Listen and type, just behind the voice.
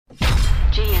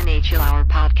GNA Chill Hour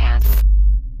podcast.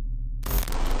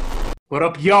 What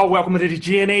up, y'all? Welcome to the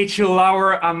GNA Chill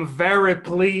Hour. I'm very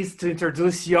pleased to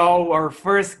introduce y'all our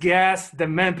first guest, the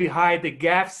man behind the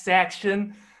gaff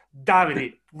section,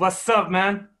 Davide. What's up,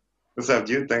 man? What's up,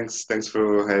 dude? Thanks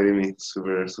for having me.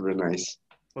 Super nice.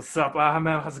 What's up,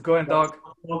 man? How's it going, dog?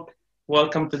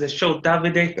 Welcome to the show,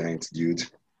 Davide. Thanks, dude.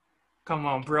 Come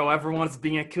on, bro. Everyone's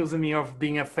been accusing me of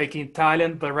being a fake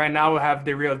Italian, but right now we have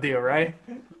the real deal, right?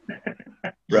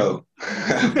 Bro.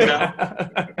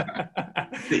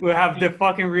 We have the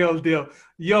fucking real deal.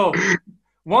 Yo,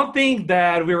 one thing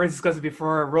that we were discussing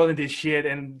before rolling this shit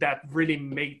and that really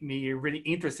made me really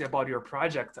interested about your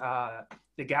project,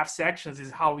 the gaff sections, is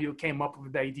how you came up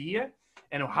with the idea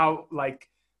and how, like,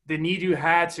 the need you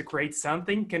had to create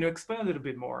something. Can you explain a little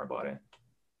bit more about it?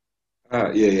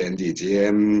 Yeah, indeed.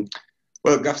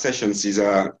 Well, Gaff Sessions is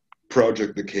a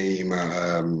project that came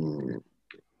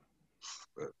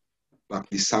back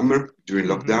this summer during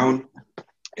lockdown,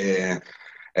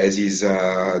 as is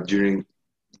during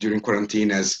quarantine,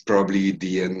 as probably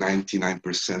the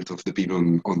 99% of the people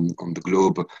on the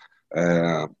globe.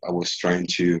 I was trying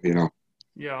to,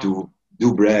 do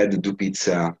bread, do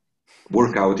pizza,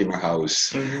 work out in my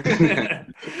house.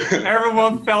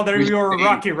 Everyone felt that you were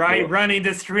Rocky, right? Running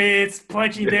the streets,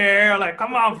 punching the air, like,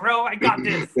 come on, bro, I got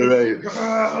this. Right.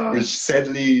 Which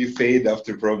sadly faded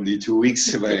after probably 2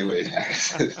 weeks. But anyway,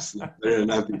 there's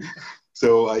nothing.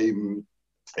 So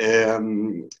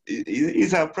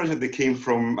it's a project that came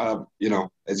from,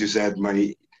 as you said,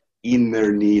 my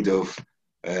inner need of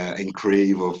and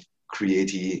crave of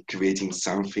creating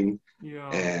something.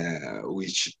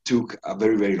 Which took a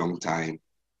very, very long time.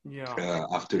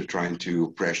 After trying to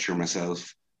pressure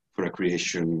myself for a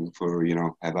creation, for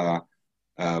have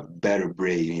a better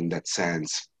brain in that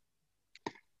sense.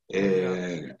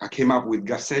 I came up with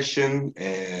Gaff Session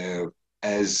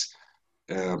as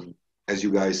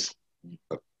you guys.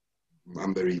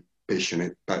 I'm very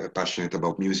passionate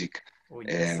about music,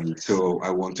 and so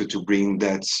I wanted to bring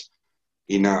that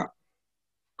in a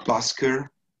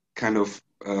busker kind of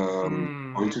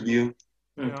point of view,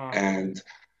 and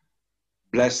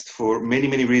blessed for many,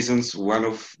 many reasons. One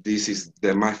of these is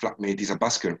that my flatmate is a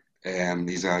busker and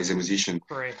he's a musician.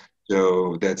 Great.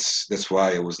 So that's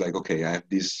why I was like, okay, I have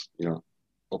this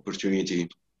opportunity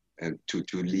and to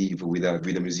live with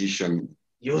a musician.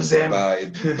 Use him. By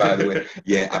the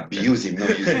way, abuse him,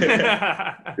 not use him.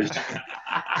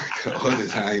 All the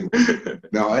time.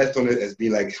 No, I thought it as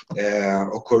being like,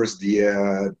 of course,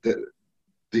 the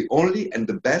only and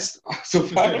the best so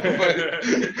far,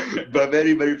 but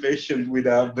very, very patient with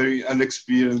a very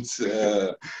unexperienced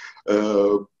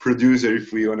producer,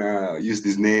 if we want to use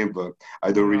this name, but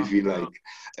I don't really feel like.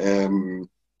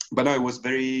 But no, it was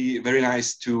very, very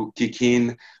nice to kick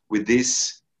in with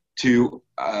this, to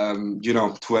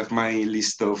to have my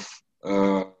list of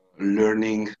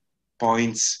learning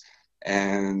points,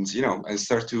 and and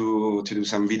start to do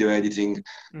some video editing.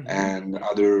 And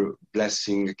other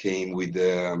blessing came with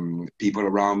people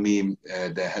around me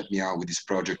that helped me out with this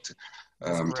project,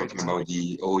 talking about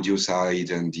the audio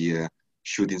side and the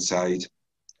shooting side,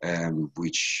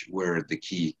 which were the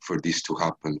key for this to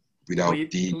happen. Without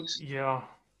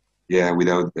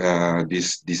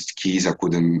these keys, I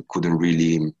couldn't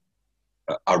really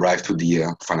arrive to the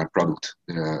final product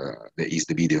that is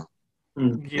the video.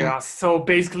 So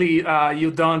basically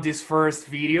you done this first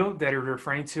video that you're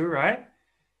referring to, right?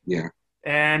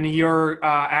 And you're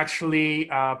actually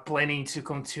planning to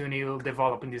continue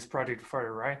developing this project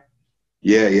further, right?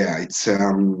 It's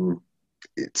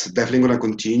definitely going to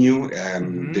continue.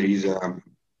 There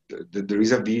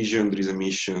is a vision, there is a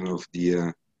mission of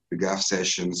the Gaff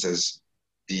Sessions as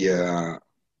the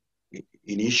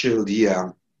initial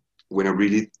idea. When I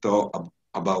really thought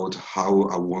about how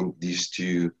I want this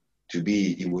to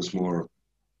be, it was more.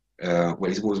 It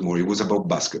was about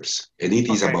buskers, and it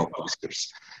is about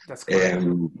buskers. That's correct.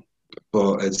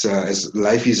 But it's as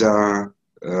life is always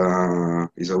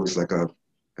like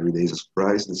every day is a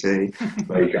surprise, to say.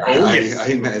 Like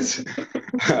I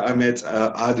met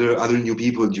other new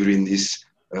people during this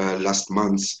last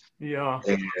months.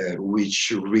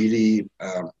 Which really,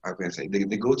 how can I say,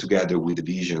 they go together with the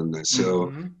vision.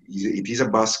 So it is a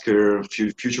busker.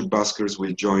 Future buskers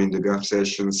will join the Gaff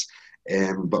Sessions,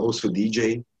 but also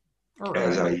DJ.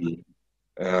 As I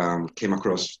came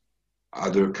across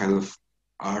other kind of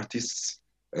artists,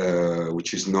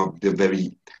 which is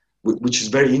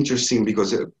very interesting,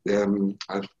 because I'm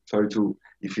sorry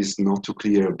if it's not too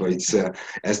clear, but it's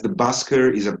as the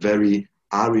busker is a very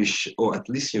Irish, or at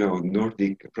least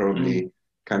Nordic, probably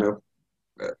kind of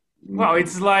Well,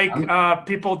 it's like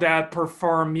people that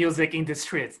perform music in the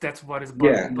streets. That's what is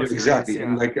Yeah, busker is. exactly.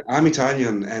 And Yeah. like I'm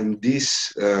Italian, and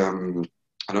this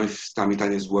I don't know if some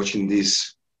Italians watching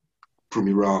this prove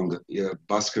me wrong. Yeah,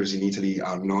 buskers in Italy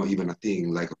are not even a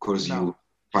thing. Like, of course, No. you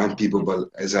find people, but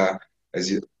as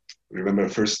you remember,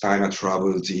 the first time I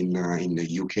traveled in the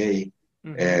UK,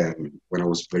 Hmm. when I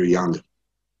was very young,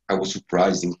 I was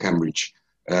surprised in Cambridge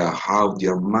how the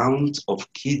amount of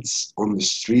kids on the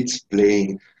streets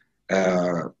playing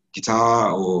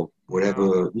guitar or Yeah. whatever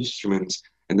instrument.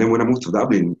 And then when I moved to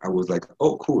Dublin, I was like,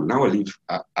 oh, cool. Now I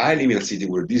live in a city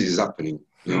where this is happening,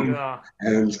 you know. Yeah.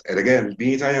 And again,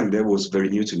 being Italian, that was very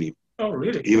new to me. Oh,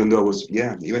 really? Even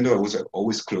though I was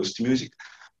always close to music,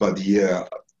 but the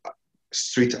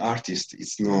street artist,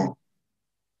 it's not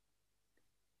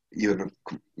even.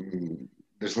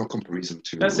 There's no comparison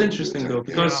to That's interesting though, Italian.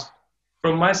 Yeah. Yeah. because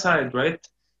from my side, right,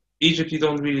 Egypt, you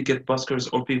don't really get buskers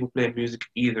or people playing music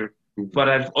either. Mhm. But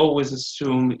I've always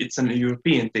assumed it's an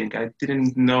European thing. I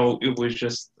didn't know it was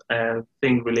just a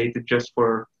thing related just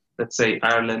for, let's say,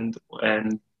 Ireland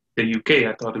and the UK.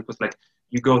 I thought it was like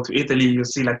you go to Italy, you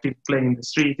see like people playing in the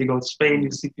street. You go to Spain,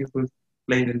 you see people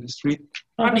playing in the street.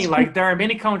 Oh, I that's mean, cool. like there are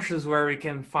many countries where we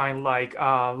can find like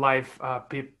live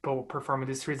people performing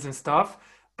the streets and stuff,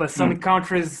 but some Mm.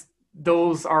 countries,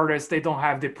 those artists, they don't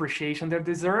have the appreciation they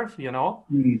deserve.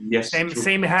 Yes, Same true.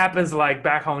 same happens like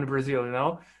back home in Brazil.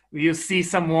 You see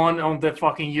someone on the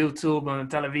fucking YouTube on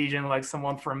television, like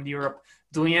someone from Europe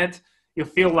doing it, you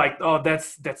feel like, oh,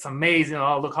 that's amazing.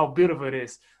 Oh, look how beautiful it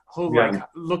is. Who Yeah. like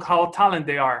look how talented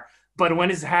they are. But when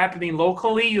it's happening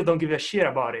locally, you don't give a shit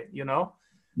about it. Mm.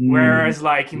 Whereas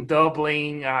like in Dublin,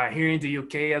 here in the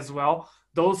UK as well,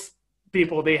 those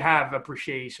people they have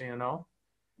appreciation.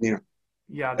 Yeah.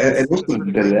 Yeah, And that's also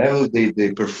really the great. level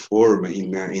they perform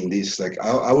in this, like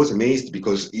I was amazed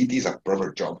because it is a proper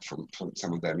job from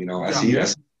some of them. Yeah, I Yeah.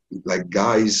 see like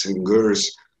guys and girls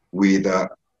with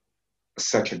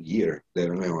such a gear. They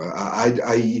don't know.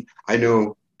 I know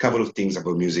a couple of things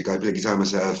about music. I play guitar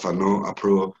myself. I'm not a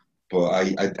pro, but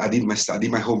I did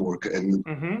my homework. And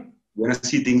mm-hmm. when I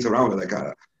see things around, like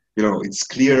it's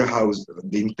clear how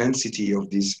the intensity of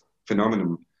this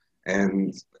phenomenon,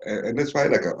 and and that's why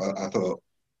like I thought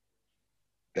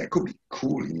that could be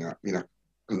cool in a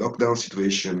lockdown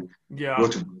situation. Go Yeah,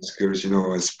 to buskers,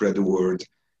 and spread the word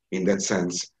in that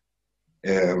sense.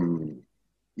 Um,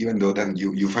 Even though then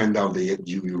you find out that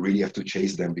you really have to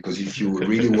chase them, because if you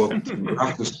really walk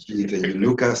off the street and you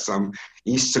look at some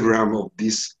Instagram of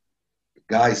these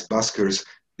guys, buskers,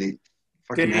 they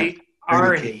fucking have they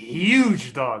are 20K.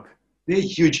 huge, dog. They're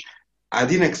huge. I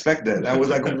didn't expect that. I was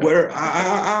like, where?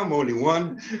 I'm only one.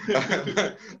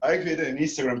 I created an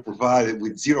Instagram profile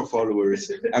with 0 followers.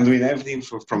 I'm doing everything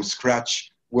from scratch.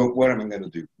 What am I going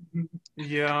to do?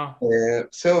 Yeah,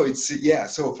 So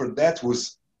so for that was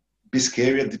be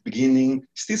scary at the beginning.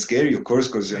 Still scary, of course,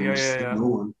 because yeah, I'm yeah, still yeah. no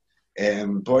one.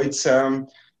 But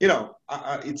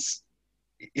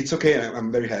it's okay.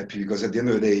 I'm very happy because at the end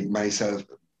of the day, myself,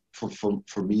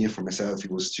 for me and for myself,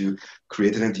 it was to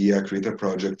create an idea, create a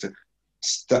project,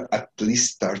 at least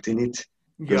starting it.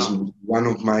 Because Yeah, one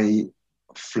of my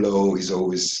flows is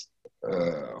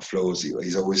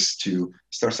always to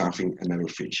start something and never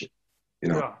finish it. You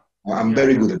know, yeah, I'm yeah,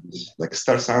 very yeah, good at this. Like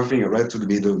start something, right to the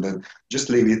middle, then just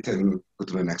leave it and go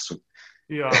to the next one.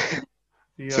 yeah,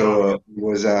 yeah, So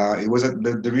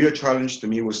the real challenge to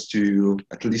me was to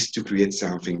at least to create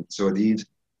something. So I did,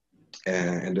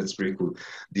 and that's pretty cool.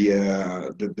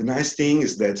 The nice thing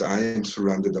is that I am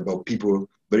surrounded about people,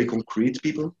 very concrete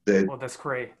people that, well, that's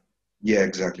great. yeah,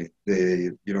 exactly.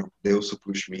 They also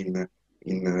push me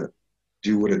in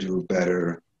do what I do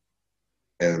better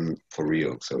and for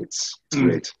real. So it's Mm.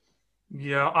 great.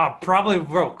 Yeah, probably,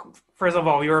 bro. First of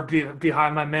all, you're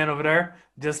behind my man over there,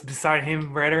 just beside him,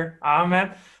 right there, Ahmed.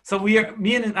 So me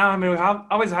and Ahmed,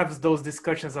 always have those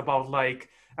discussions about like,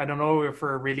 I don't know if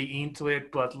we're really into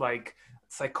it, but like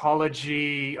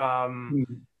psychology, Mm.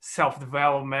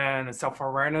 self-development, and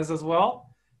self-awareness as well.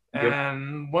 Yep.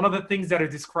 And one of the things that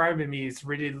are describing me is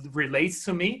really relates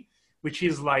to me, which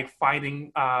is like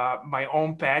finding my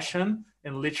own passion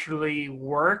and literally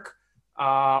work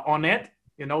on it,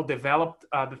 develop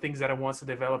the things that I want to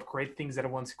develop, create things that I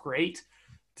want to create,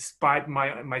 despite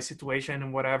my situation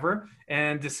and whatever.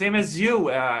 And the same as you,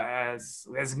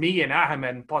 as me and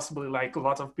Ahmed, and possibly like a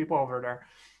lot of people over there,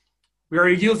 we are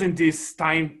using this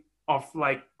time of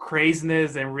like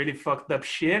craziness and really fucked up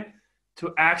shit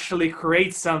to actually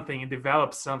create something and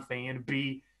develop something and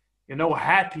be,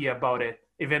 happy about it,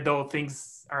 even though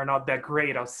things are not that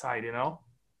great outside.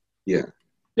 Yeah.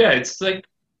 Yeah, it's like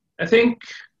I think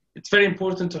it's very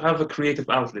important to have a creative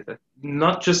outlet,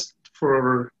 not just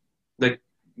for like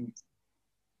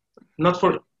not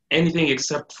for anything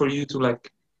except for you to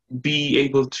like be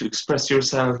able to express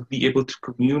yourself, be able to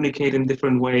communicate in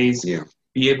different ways, Yeah.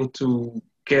 be able to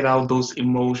get out those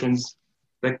emotions.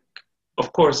 Like,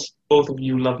 of course, both of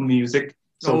you love music,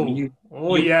 so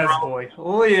Oh yes, boy.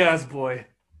 Oh yes, boy.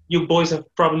 you boys have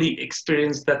probably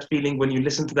experienced that feeling when you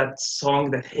listen to that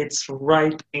song that hits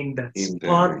right in that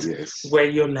spot Yes. where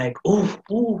you're like, oh,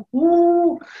 ooh,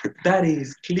 ooh, that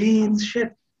is clean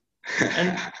shit.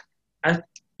 And at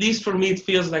least for me, it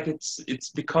feels like it's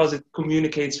because it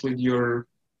communicates with your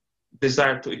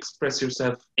desire to express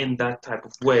yourself in that type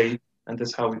of way, and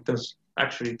that's how it does.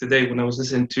 Actually, today when I was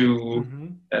listening to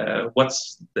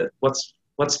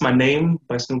What's My Name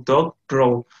by Snoop Dogg,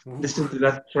 bro, listening to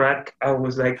that track, I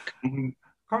was like, come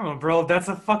on, bro, that's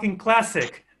a fucking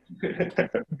classic.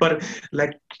 But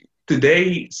like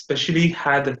today, especially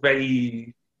had a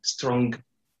very strong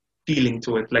feeling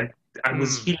to it. Like I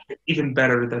was feeling it even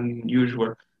better than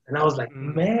usual. And I was like,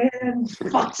 man,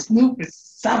 fuck, Snoop is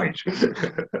savage.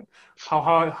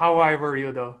 How high were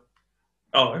you though?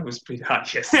 Oh, it was pretty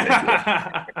hot, yes.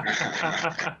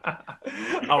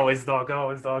 Always dog.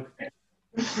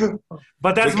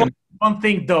 But that's one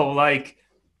thing though, like,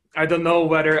 I don't know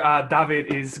whether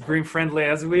David is green friendly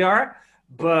as we are,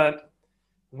 but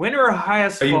when you're high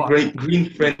as fuck. Are you green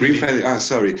friendly? Green friendly,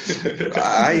 sorry.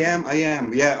 I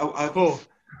am. Yeah, cool.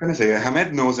 Can I say,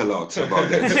 Hamed knows a lot about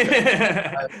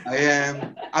that. I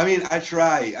am. I mean, I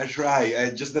try.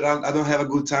 Just that I don't have a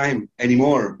good time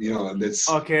anymore. You know, that's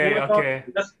okay.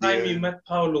 That time you met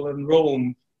Paolo in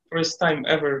Rome, first time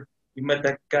ever you met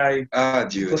that guy.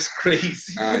 Dude, it was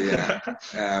crazy. Yeah.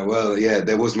 Well, yeah,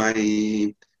 that was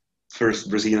my first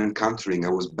Brazilian encountering. I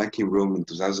was back in Rome in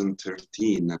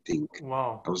 2013, I think.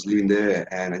 Wow. I was living there,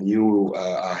 and I knew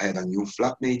I had a new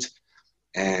flatmate,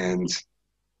 and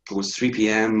it was 3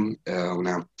 p.m. On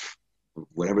a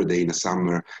whatever day in the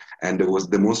summer, and it was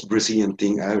the most Brazilian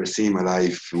thing I ever seen in my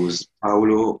life. It was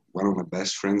Paulo, one of my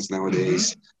best friends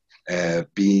nowadays,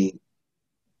 being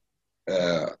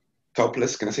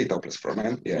topless. Can I say topless for a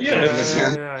man? Yeah.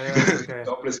 Okay.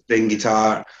 Topless, playing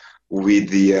guitar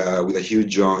with a huge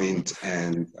joint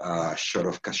and a shot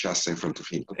of cachaça in front of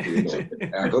him.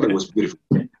 I thought it was beautiful.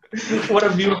 What a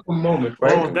beautiful moment,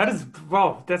 right?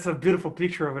 Oh, that's a beautiful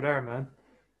picture over there, man.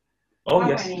 Oh,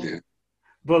 yes. Yeah.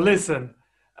 But listen,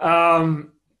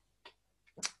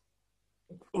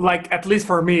 like, at least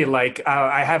for me, like,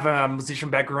 I have a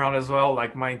musician background as well.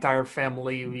 Like, my entire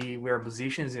family, we're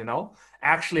musicians, you know.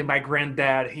 Actually, my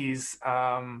granddad, he's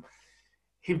the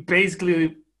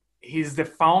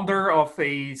founder of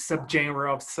a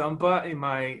subgenre of samba in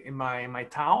my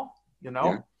town, you know.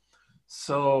 Yeah.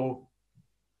 So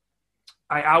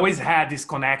I always had this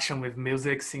connection with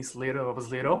music since I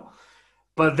was little.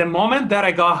 But the moment that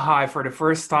I got high for the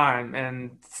first time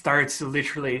and started to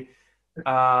literally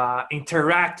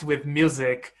interact with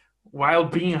music while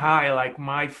being high, like,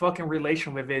 my fucking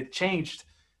relation with it changed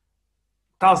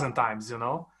 1,000 times, you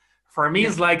know? For me,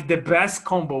 it's like the best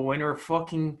combo when you're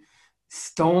fucking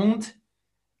stoned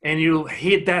and you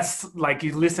hit that, like,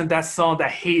 you listen to that song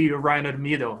that hit you right in the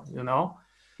middle, you know?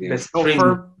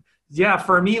 Yeah.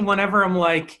 For me, whenever I'm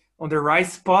like on the right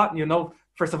spot, you know,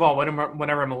 first of all,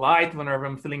 whenever I'm light, whenever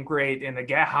I'm feeling great and I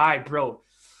get high, bro,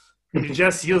 you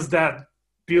just use that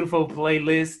beautiful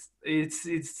playlist.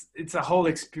 It's a whole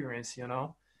experience, you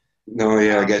know? No,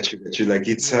 yeah, I get you. Like,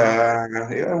 it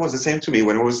was the same to me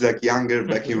when I was like younger,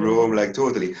 back in Rome, like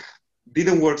totally.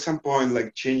 Didn't work some point,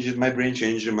 like changed, my brain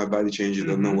changed, my body changed, I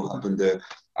don't know what happened there.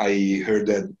 I heard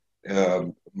that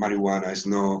marijuana is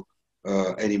not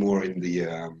anymore in the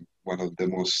one of the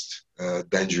most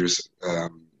dangerous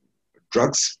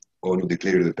drugs. Onu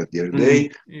declared it the other day.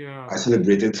 Yeah. I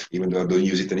celebrated, even though I don't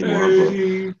use it anymore.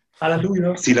 Hey,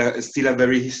 hallelujah. Still a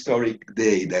very historic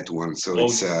day, that one. So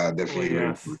it's definitely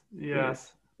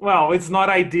yes. Well, it's not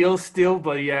ideal still,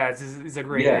 but yeah, it's a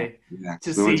great day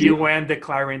to see UN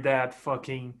declaring that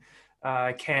fucking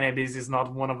cannabis is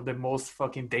not one of the most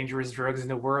fucking dangerous drugs in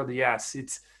the world. Yes,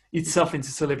 it's something to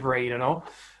celebrate, you know.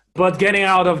 But getting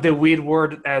out of the weed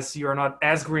world, as you're not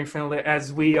as green friendly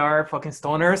as we are, fucking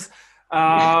stoners.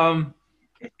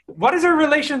 What is your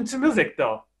relation to music,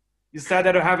 though? You said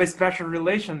that you have a special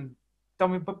relation. Tell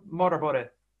me more about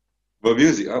it. Well,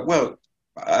 music. Well,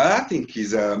 I think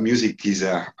music is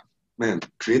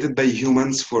created by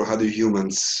humans for other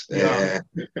humans. Yeah.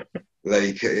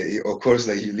 Of course,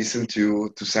 like, you listen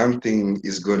to something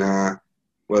is gonna.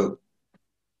 Well,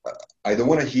 I don't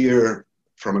want to hear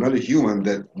from another human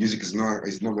that music is not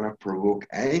gonna provoke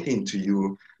anything to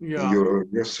you, in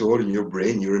your soul, in your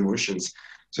brain, your emotions.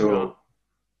 So Yeah.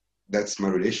 that's my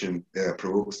relation.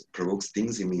 Provokes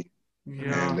things in me,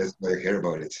 and Yeah. that's why I care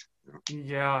about it. You know?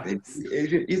 Yeah.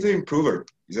 He's an improver.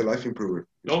 He's a life improver.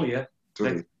 Oh yeah,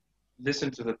 Totally. like listen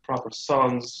to the proper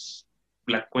songs,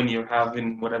 like when you're having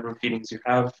whatever feelings you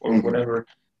have, or Mhm. whatever.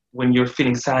 When you're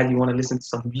feeling sad, you want to listen to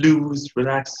some blues,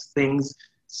 relaxed things.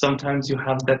 Sometimes you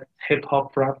have that hip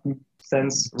hop rap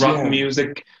sense, rock Yeah.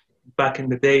 music. Back in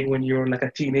the day when you're like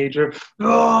a teenager,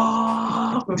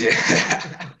 rock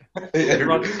Yeah.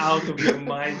 out of your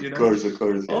mind, you Of know. course, of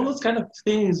course. All Yeah. those kind of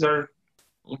things are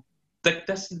like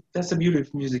that's the beauty of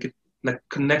music. It like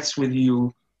connects with you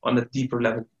on a deeper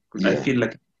level. I Yeah. feel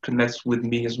like it connects with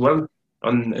me as well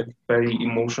on a very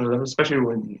emotional level, especially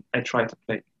when I try to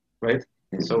play, right?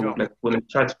 So Yeah. like when I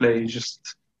try to play, just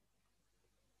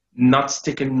not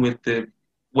sticking with the.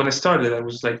 When I started, I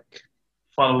was like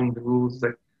following the rules,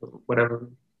 like whatever,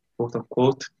 quote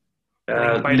unquote.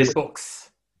 Playing by the Listen,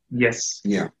 books. yes.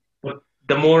 Yeah. But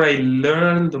the more I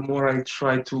learn, the more I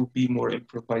try to be more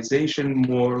improvisation,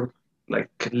 more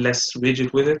like less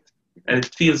rigid with it. And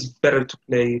it feels better to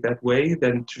play that way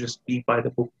than to just be by the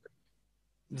book.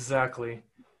 Exactly.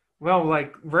 Well,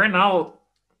 like right now,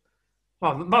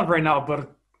 well, not right now, but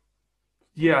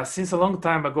yeah, since a long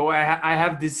time ago, I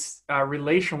have this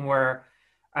relation where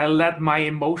I let my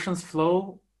emotions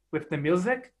flow with the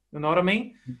music. You know what I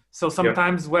mean? So Yeah.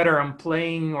 sometimes, whether I'm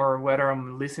playing or whether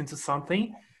I'm listening to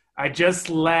something, I just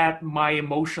let my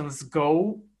emotions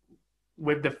go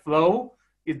with the flow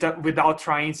without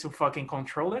trying to fucking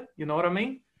control it. You know what I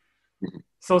mean?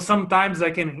 So sometimes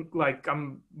I can like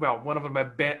one of my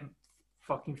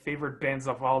fucking favorite bands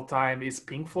of all time is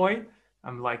Pink Floyd.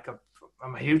 I'm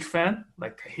a huge fan,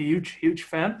 like a huge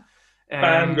fan.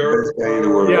 And Fangirl. Best guy in the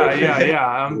world.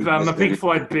 yeah. I'm a Best guy Pink in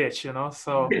Floyd bitch, you know.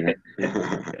 So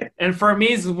the and for me,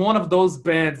 it's one of those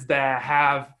bands that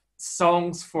have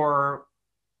songs for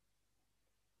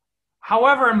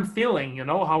however I'm feeling, you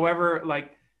know, however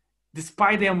like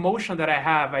despite the emotion that I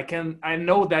have, I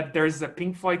know that there's a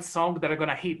Pink Floyd song that are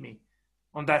gonna hit me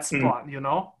on that Mm. spot, you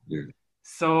know? Yeah.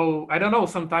 So I don't know,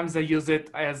 sometimes I use it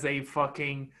as a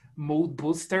fucking mood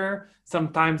booster.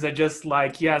 Sometimes I just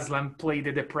like play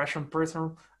the depression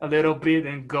person a little bit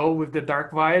and go with the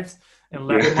dark vibes and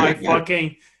let my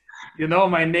fucking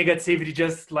my negativity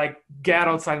just like get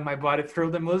outside my body through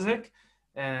the music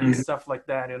and Mhm. stuff like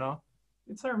that, you know?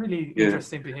 It's a really Yeah.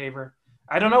 interesting behavior.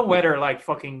 I don't know whether like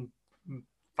fucking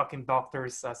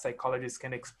doctors, psychologists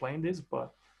can explain this,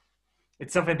 but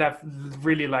it's something that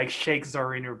really like shakes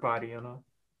our inner body, you know.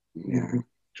 Yeah.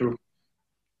 True.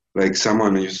 Like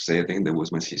someone used to say, I think that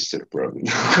was my sister, probably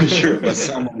not for sure, but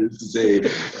someone used to say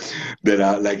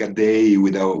that like a day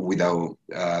without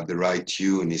the right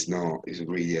tune is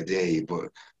really a day. But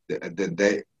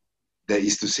that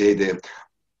is to say that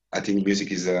I think music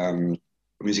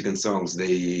and songs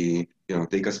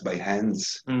take us by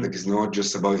hands. Mm. Like it's not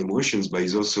just about emotions, but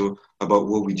it's also about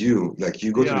what we do. Like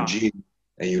you go to the Yeah. gym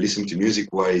and you listen to music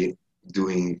while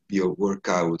doing your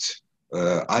workout.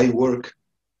 I work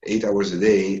 8 hours a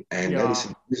day, and I Yeah.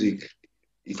 listen to music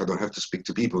if I don't have to speak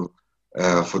to people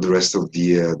for the rest of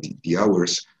the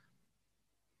hours.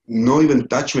 Not even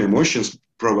touch my emotions,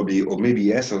 probably, or maybe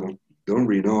yes, I don't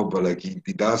really know, but like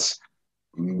it does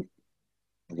mm,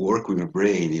 work with my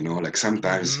brain, like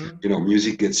sometimes, Mhm.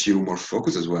 music gets you more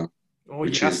focused as well, Oh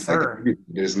which yes, is like sir.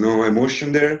 there's no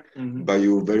emotion there, Mhm. but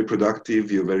you're very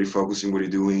productive, you're very focused in what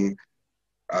you're doing.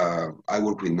 I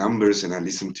work with numbers and I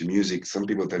listen to music. Some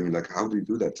people tell me like, how do you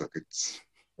do that? Like it's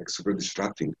like super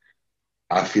distracting.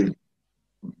 I feel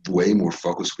way more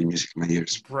focused with music in my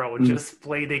ears. Bro, Mm. just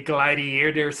play the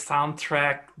Gladiator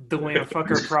soundtrack doing a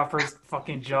fucker proper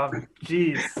fucking job.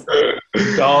 Jeez.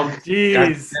 Dog, God,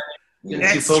 Jeez. since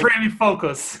Yeah, you focus, Extremely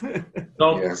focus.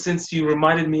 dog, yeah, since you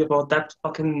reminded me about that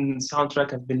fucking soundtrack,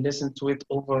 I've been listening to it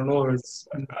over and over. It's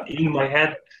in my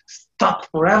head, stuck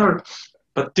forever.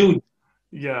 But dude,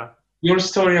 Yeah. your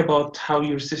story about how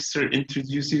your sister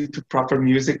introduced you to proper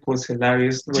music was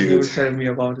hilarious when you were dude. telling me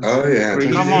about it. Oh yeah,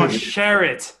 Crazy. Come on, share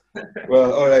it. well,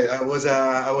 all right. I was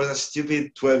a stupid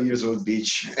 12 years old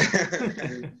bitch.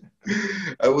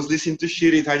 I was listening to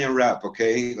shit Italian rap.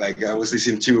 Okay, like I was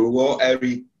listening to what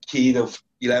every kid of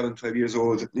 11, 12 years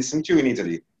old listened to in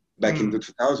Italy back in the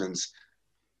 2000s.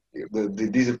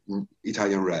 This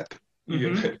Italian rap. Yeah.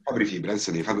 Mm-hmm. Fabri Fibra,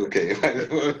 Anthony, okay,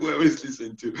 whoever is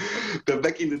listening to. But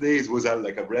back in the days, was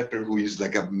like a rapper who used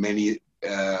like a many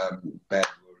bad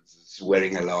words,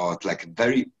 swearing a lot, like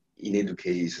very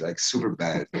ineducated, like super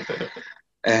bad.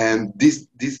 And this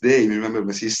day, I remember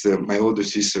my older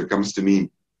sister, comes to me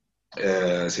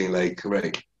saying like,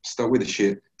 right, stop with the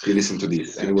shit. You listen to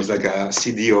this, and it was like a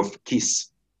CD of Kiss.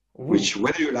 which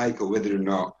whether you like or whether you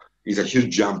not, is a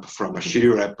huge jump from a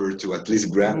shitty rapper to at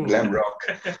least glam rock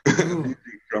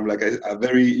from like a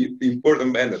very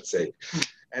important band, I'd say.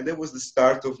 And that was the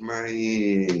start of my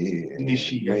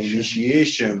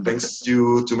initiation, thanks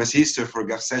to my sister for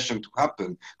Gaff Session to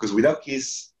happen. Because without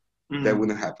Kiss, that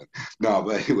wouldn't happen. No,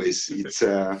 but anyways, it's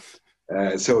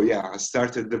so yeah, I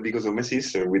started because of my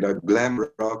sister with a glam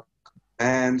rock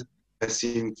band,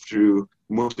 passing through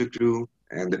Motley Crue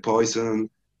and The Poison.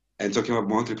 And talking about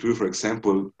Motley Crue, for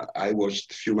example, I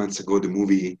watched a few months ago the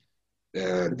movie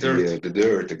The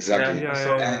Dirt, exactly.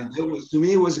 And it was, to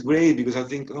me, it was great because I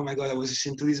think, oh my God, I was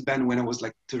listening to this band when I was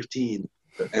like 13.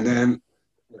 And then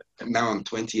now I'm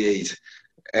 28.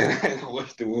 And I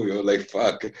watched the movie, I was like,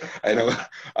 fuck. I know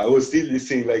I was still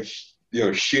listening like,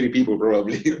 shitty people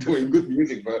probably doing good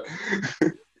music, but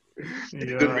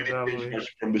didn't really change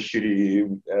much from the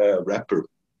shitty rapper.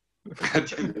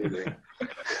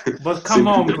 But come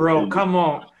on, bro, come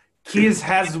on. Kiss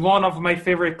has one of my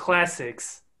favorite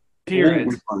classics.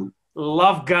 Period.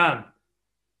 Love Gun.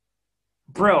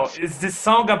 Bro, is this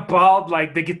song about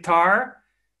like the guitar?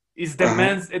 Is the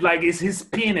man's like is his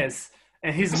penis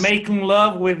and he's making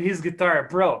love with his guitar,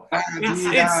 bro. It's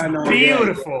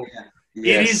beautiful.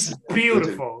 Yes, it is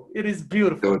beautiful. It is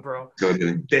beautiful, bro.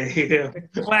 Totally.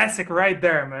 Classic right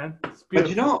there, man. But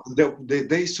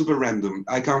they super random.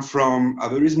 I come from a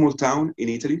very small town in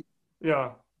Italy.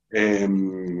 Yeah.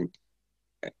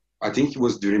 I think it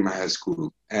was during my high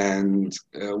school, and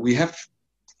we have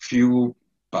few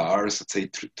bars, let's say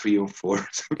 3 or 4,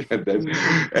 something like that.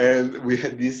 And we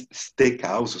had these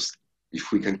steakhouses,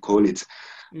 if we can call it,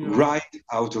 right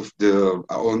out of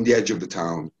on the edge of the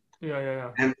town.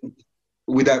 Yeah. And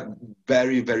with a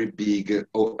very, very big,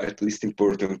 or at least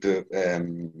important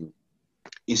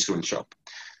instrument shop.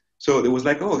 So there was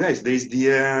like, oh guys, there's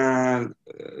the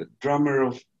drummer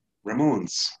of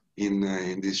Ramones in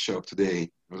this shop today.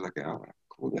 I was like, oh,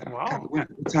 cool. Yeah, wow. I can't. What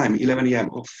time? 11 a.m.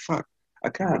 Oh, fuck. I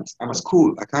can't. I'm at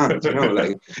school. I can't.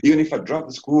 Like, even if I drop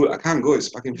the school, I can't go. It's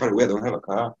fucking far away. I don't have a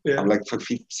car. Yeah. I'm like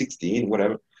 16,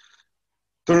 whatever.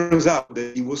 Turns out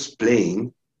that he was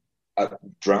playing a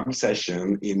drum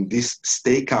session in this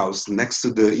steakhouse next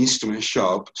to the instrument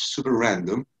shop, super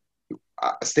random.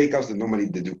 A steakhouse that normally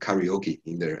they do karaoke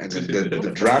in there. And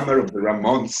the drummer of the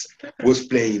Ramones was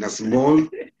playing a small...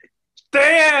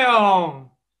 Damn!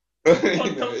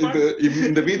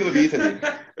 in the middle of Italy,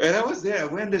 and I was there. I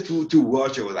went there to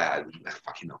watch. I was like,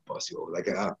 fucking not possible. Like,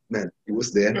 man, it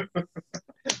was there. I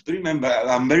remember,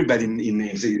 I'm very bad in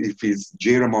names. If it's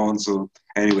J. Ramon, so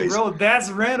anyways. Bro,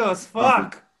 that's random as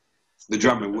fuck. The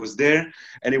drummer was there,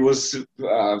 and it was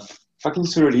fucking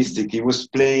surrealistic. He was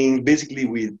playing basically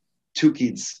with 2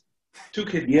 kids. 2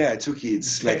 kids. Yeah, 2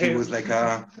 kids. Like it was like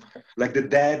the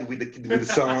dad with the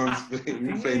sons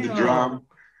playing the drum.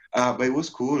 But it was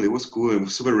cool. It was cool. It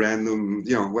was super random.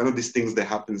 One of these things that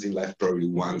happens in life probably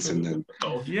once, and then.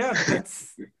 Yeah,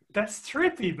 that's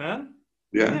trippy, man.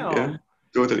 Yeah,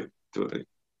 totally.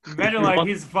 Imagine like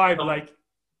his vibe, like.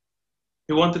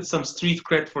 He wanted some street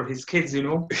cred for his kids,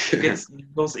 Get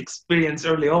those experience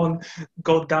early on,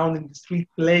 go down in the street,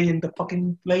 play in the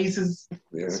fucking places,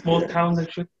 small towns and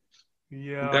shit.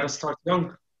 Yeah. You gotta start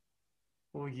young.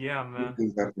 Oh yeah, man.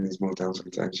 Things happen in small towns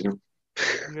sometimes,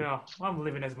 Yeah, I'm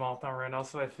living in a small town right now,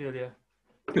 so I feel you.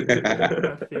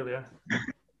 I feel you.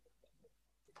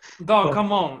 Dog,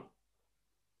 come on.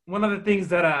 One of the things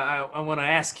that I want to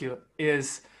ask you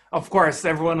is, of course,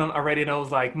 everyone already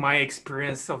knows like my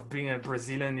experience of being a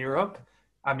Brazilian in Europe.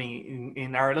 I mean,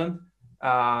 in Ireland.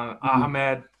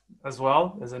 Ahmed as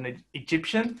well, as an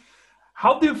Egyptian.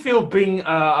 How do you feel being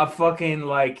a fucking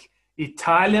like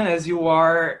Italian as you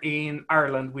are in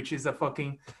Ireland, which is a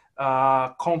fucking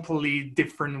completely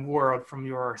different world from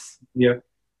yours? Yeah.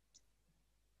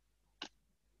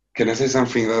 Can I say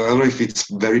something? I don't know if it's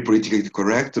very politically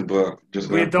correct, but just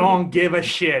we don't give a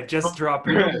shit. Just drop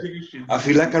it. I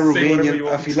feel like a Romanian.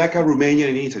 I feel like a Romanian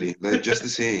in Italy. Like just the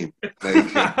same. Like,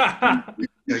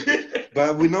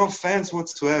 but with no offense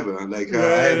whatsoever. Like I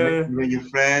have many Romanian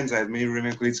friends. I have many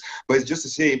Romanian colleagues, but it's just the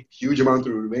same. Huge amount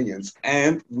of Romanians,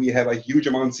 and we have a huge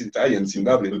amount of Italians in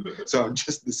Dublin. So I'm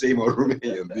just the same old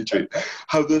Romanian. Literally.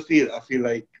 How do I feel? I feel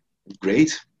like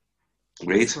great.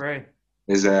 That's right.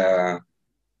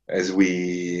 As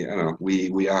we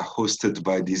are hosted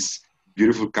by this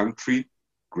beautiful country,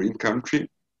 green country,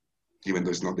 even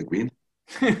though it's not the green.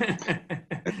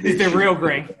 It's the real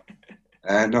green.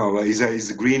 No,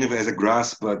 it's green as a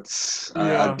grass, but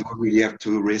I don't really have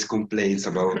to raise complaints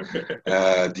about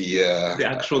the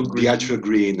actual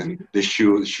green. They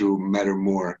should matter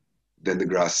more than the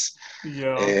grass.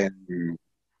 Yeah.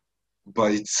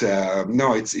 but it's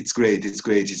no, it's great. It's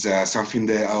great. It's something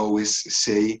that I always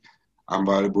say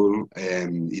unvaluable,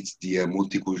 and it's the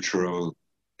multicultural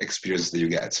experience that you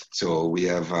get. So we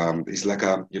have it's like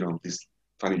these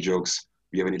funny jokes.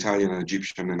 We have an Italian, an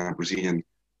Egyptian, and a Brazilian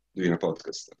doing a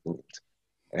podcast at the moment,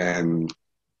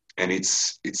 and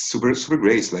it's super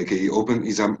great. It's like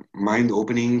is a mind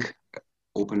opening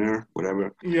opener,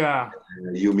 whatever. Yeah.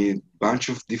 You meet a bunch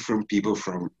of different people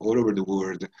from all over the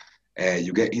world.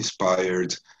 You get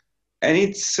inspired, and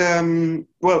it's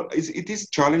it is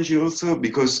challenging also,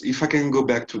 because if I can go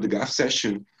back to the GAF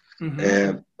session,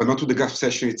 but not to the GAF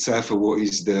session itself, or what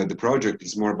is the project.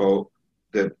 It's more about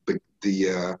the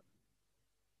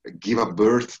give a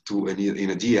birth to an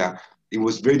idea. It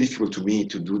was very difficult to me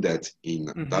to do that in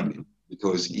Dublin,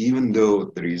 because even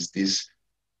though there is this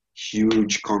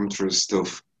huge contrast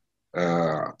of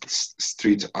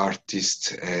street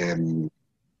artists,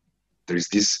 there is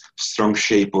this strong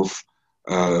shape of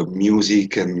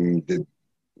music and the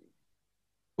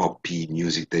poppy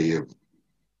music they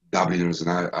Dubliners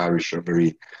and Irish are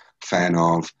very fan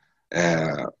of.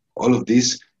 All of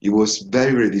this, it was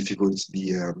very difficult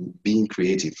being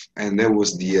creative, and that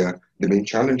was the main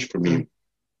challenge for me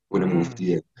when I moved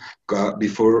here.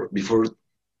 Before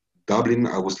Dublin,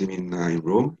 I was living in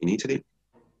Rome, in Italy,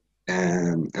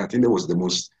 and I think that was the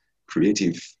most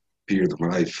creative period of my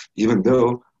life, even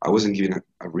though I wasn't giving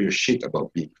a real shit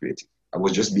about being creative. I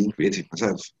was just being creative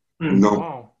myself,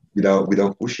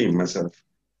 without pushing myself.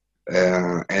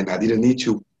 And I didn't need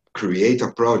to create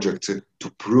a project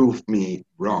to prove me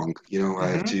wrong.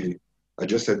 I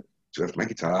just had to have my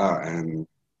guitar and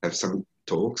have some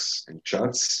talks and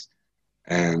chats,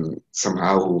 and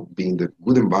somehow be in the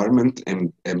good environment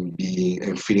and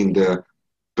feeling the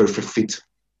perfect fit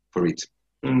for it.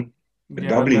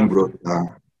 Dublin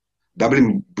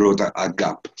brought a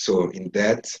gap. So in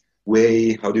that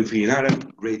way, how do you feel in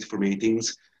Ireland? Great for many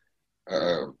things,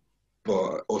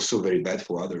 but also very bad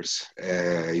for others.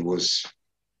 It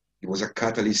was a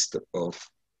catalyst of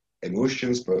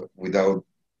emotions, but without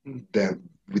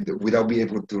without being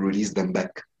able to release them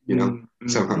back,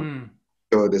 somehow.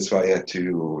 So that's why I had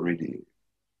to really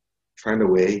find a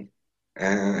way.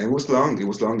 And it was long.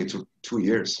 It took 2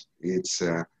 years. It's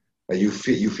you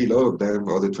feel all of them,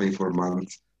 all the 24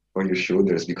 months on your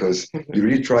shoulders, because you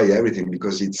really try everything,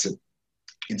 because it's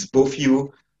both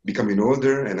you becoming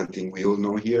older, and I think we all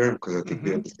know here, because I think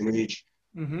we have the same age,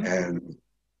 and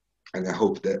I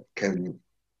hope that can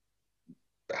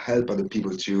help other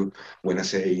people too. When I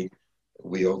say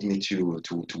we all need to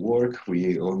work,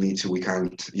 we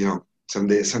can't,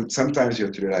 sometimes you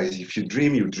have to realize, if you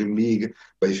dream big,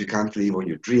 but if you can't live on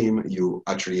your dream, you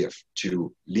actually have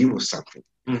to live with something.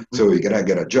 So you gotta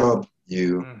get a job.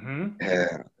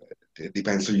 It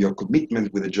depends on your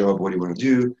commitment with the job, what you want to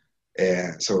do.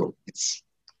 So it's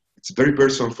very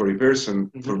personal for a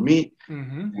person. For me,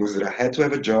 was that I had to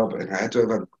have a job, and I had to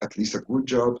have at least a good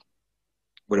job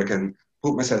where I can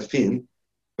put myself in.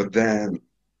 But then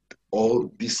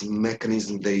all this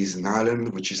mechanism that is in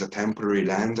Ireland, which is a temporary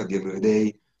land at the end of the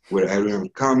day, where everyone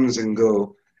comes and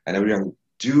go, and everyone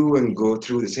do and go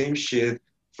through the same shit,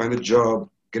 find a job,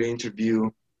 get an interview,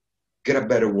 get a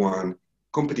better one,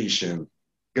 competition,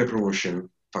 get a promotion,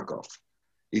 fuck off.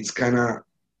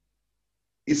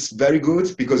 It's very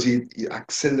good because it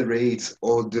accelerates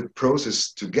all the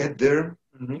process to get there.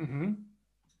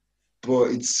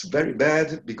 But it's very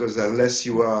bad because unless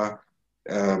you are,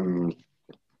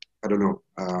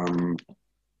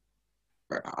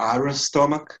 iron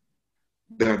stomach,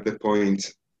 then at the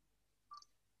point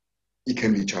it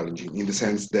can be challenging in the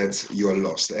sense that you are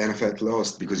lost. And I felt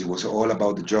lost because it was all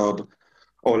about the job,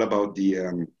 all about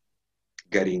the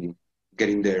getting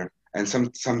there. And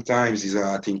sometimes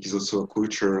I think is also a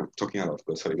culture. Talking a lot,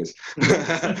 sorry guys.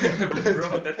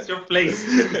 Bro, that's your place.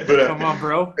 But, come on,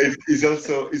 bro. It's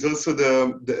also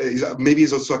maybe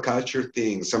it's also a culture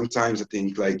thing. Sometimes I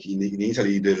think, like in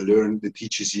Italy, they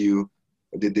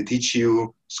teach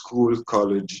you school,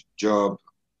 college, job,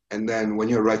 and then when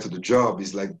you arrive to the job,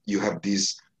 it's like you have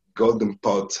this golden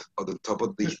pot on the top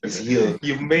of this hill.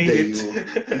 You made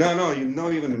it. No, you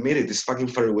not even made it. It's fucking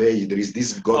far away. There is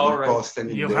this golden pot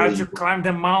standing there. You have to climb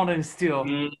the mountain still.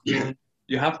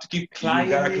 You have to keep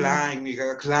climbing. You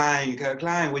gotta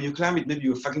climb. When you climb it, maybe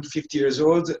you're fucking 50 years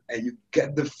old, and you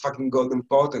get the fucking golden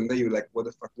pot, and then you're like, what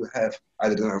the fuck do I have? I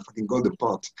don't know, a fucking golden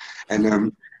pot.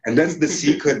 And that's the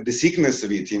sickness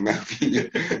of it, in my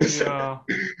opinion.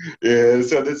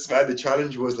 So that's why the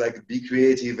challenge was like, be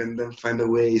creative and then find a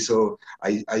way. So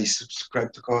I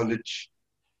subscribed to college,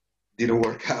 didn't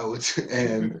work out,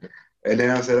 and then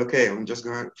I said, okay, I'm just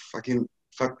gonna fucking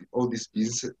fuck all this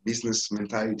business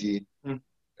mentality,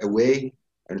 away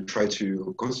and try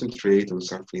to concentrate on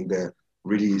something that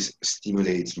really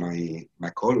stimulates my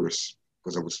colors,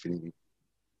 because I was feeling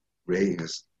gray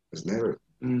as never.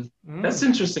 That's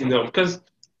interesting though, because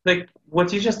like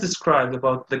what you just described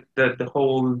about the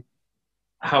whole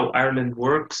how Ireland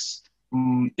works,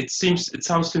 it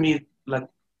sounds to me like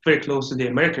very close to the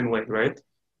American way, right?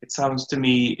 It sounds to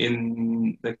me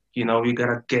in like, you know, you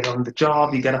gotta get on the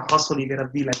job, you gotta hustle, you gotta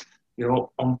be like, you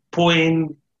know, on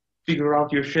point, figure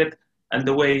out your shit. And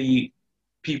the way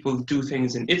people do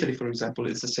things in Italy, for example,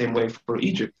 is the same way for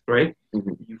Egypt, right?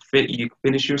 Mhm. You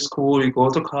finish your school, you go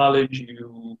to college,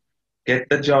 you get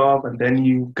the job, and then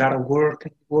you gotta work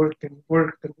and work and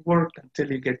work and work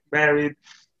until you get married,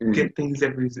 Mhm. get things,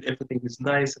 everything is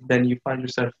nice, and then you find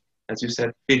yourself, as you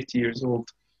said, 50 years old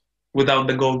without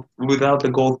the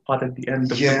gold pot at the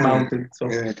end of the Yeah, mountain. So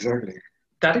yeah, exactly.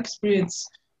 that experience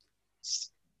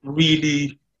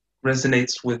really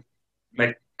resonates with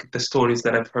like the stories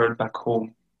that I've heard back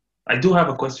home. I do have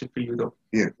a question for you though.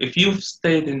 Yeah, If you've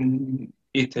stayed in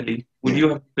Italy, would yeah. you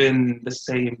have been the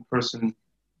same person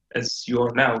as you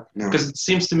are now? No, Because it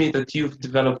seems to me that you've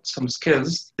developed some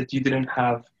skills that you didn't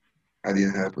have I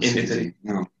didn't have in Italy. possibility.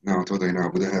 No, no, totally no. I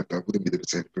wouldn't be the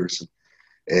same person.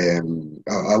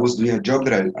 I was doing a job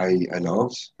that I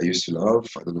loved. I used to love.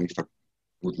 I don't know if I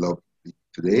would love it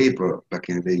today, but back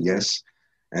in the day, yes.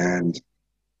 And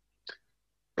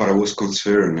but I was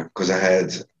concerned because I had,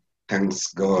 thanks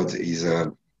God,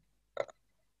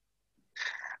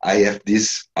 I have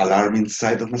this alarm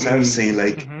inside of myself saying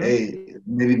like, Mm-hmm. hey,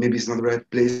 maybe it's not the right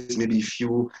place. Maybe if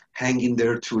you hang in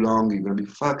there too long, you're gonna be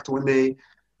fucked one day.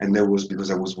 And that was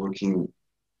because I was working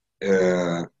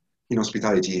uh, in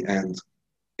hospitality, and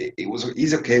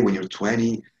it's okay when you're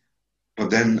 20, but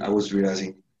then I was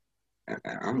realizing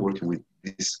I'm working with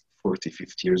these 40,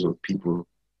 50 years old people.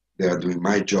 They are doing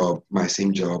my job, my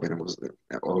same job, and I was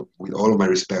with all of my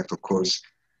respect, of course,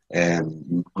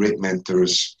 and great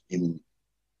mentors in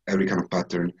every kind of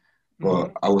pattern.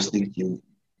 But I was thinking,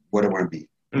 what do I want to be?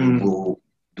 Mm.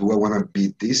 Do I want to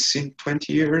be this in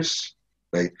 20 years?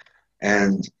 Like,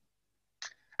 and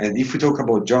and if we talk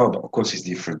about job, of course, it's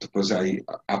different because I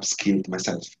upskilled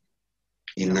myself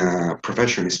in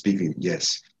professionally speaking,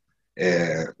 yes,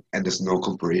 and there's no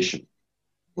comparison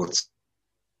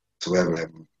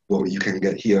whatsoever. What you can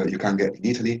get here, you can get in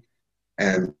Italy,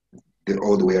 and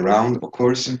all the way around, of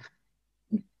course,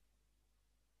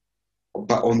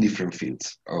 but on different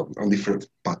fields, on different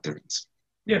patterns.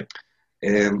 Yeah.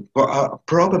 But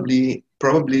probably,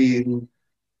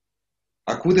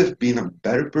 I could have been a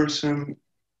better person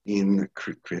in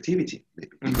creativity,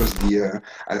 maybe, because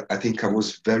I think I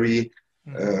was very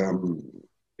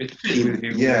It fit with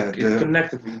you, yeah, like it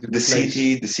connected with you to the place.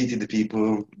 city, the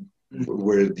people,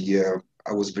 were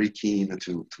I was very keen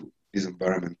to this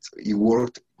environment. It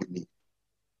worked with me.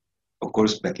 Of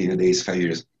course, back in the days, 5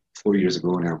 years, 4 years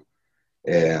ago now.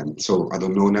 So I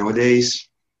don't know nowadays.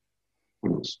 Who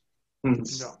knows?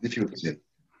 It's No. difficult to say.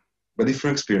 But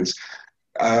different experience.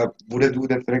 Would I do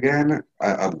that again?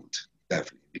 I would,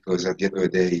 definitely, because at the end of the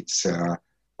day,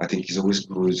 I think it's always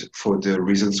good for the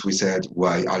reasons we said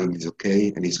why Ireland is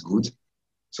okay and is good.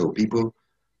 So people,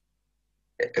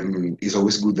 it's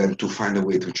always good then to find a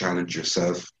way to challenge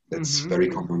yourself. That's very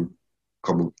common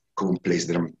place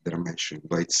that I'm mentioning.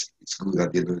 But it's good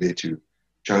at the end of the day to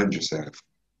challenge yourself,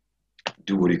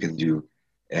 do what you can do,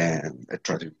 and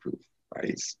try to improve.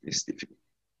 Right? It's difficult.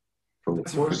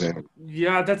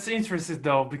 Yeah, that's interesting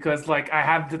though, because like I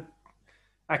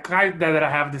kind of that I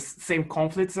have the same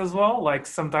conflicts as well. Like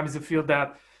sometimes you feel that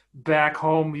back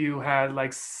home you had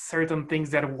like certain things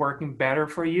that are working better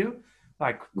for you,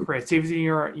 like creativity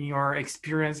in your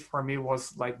experience. For me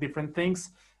was like different things,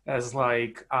 as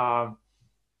like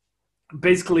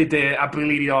basically the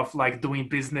ability of like doing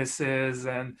businesses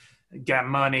and get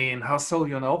money and hustle.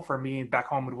 You know, for me back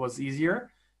home it was easier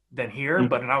than here,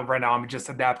 but now right now I'm just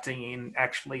adapting and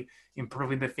actually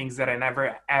improving the things that I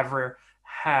never ever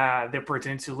had the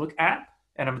opportunity to look at,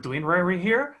 and I'm doing right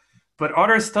here. But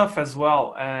other stuff as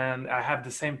well, and I have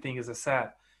the same thing as I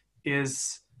said,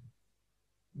 is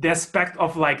the aspect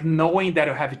of like knowing that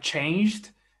you have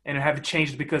changed, and you have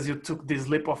changed because you took this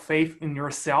leap of faith in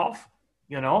yourself,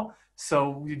 you know.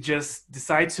 So you just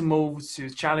decide to move, to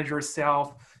challenge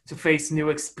yourself, to face new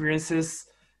experiences,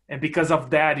 and because of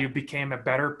that you became a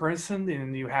better person,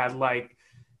 and you had like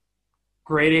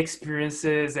great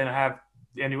experiences, and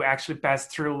you actually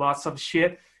passed through lots of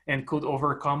shit and could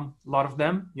overcome a lot of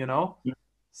them, you know.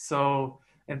 So,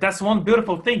 and that's one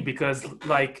beautiful thing, because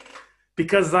like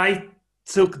because I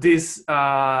took this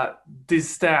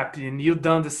step, and you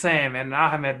done the same, and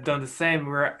Ahmed done the same,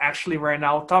 we're actually right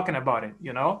now talking about it,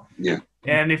 you know? Yeah.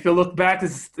 And if you look back,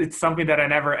 it's something that I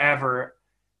never ever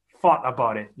thought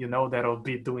about it, you know, that I'll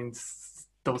be doing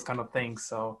those kind of things.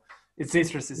 So it's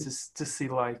interesting to see,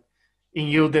 like, in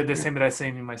you the same that I say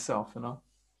in myself, you know?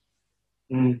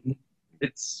 Mm-hmm.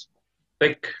 It's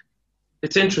like,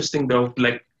 it's interesting though,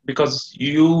 like, because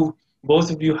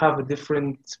both of you have a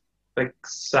different like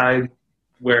side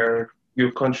where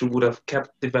your country would have kept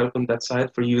developing that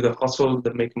side. For you, the hustle,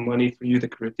 the making money. For you, the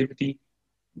creativity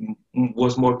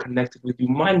was more connected with you.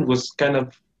 Mine was kind of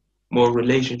more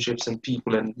relationships and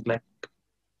people, and like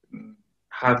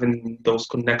having those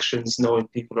connections, knowing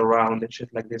people around and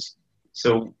shit like this.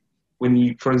 So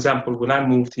for example, when I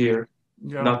moved here,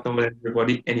 Yeah. not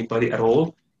knowing anybody at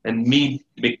all, and me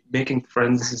making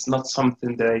friends is not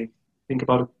something that I think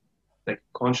about like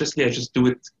consciously. I just do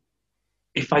it.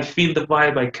 If I feel the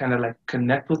vibe, I kind of like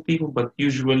connect with people, but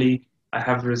usually I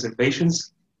have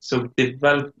reservations. So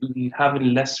having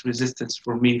less resistance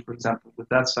for me, for example, with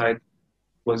that side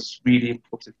was really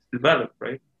important to develop,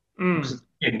 right? Because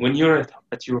again, when you're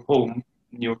at your home,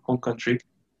 in your home country,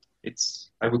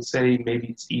 I would say maybe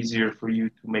it's easier for you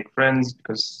to make friends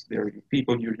because they're your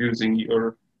people, you're using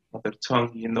your mother tongue,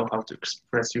 you know how to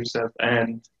express yourself,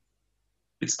 and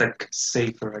it's like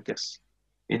safer, I guess.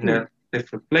 In a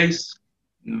different place,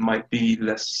 might be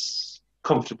less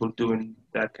comfortable doing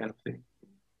that kind of thing.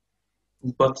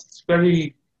 But it's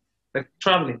very, like,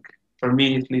 traveling, for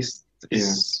me at least,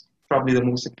 is probably the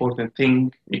most important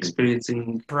thing,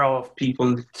 experiencing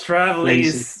people, traveling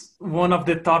places. is one of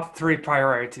the top 3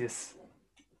 priorities,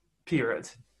 period.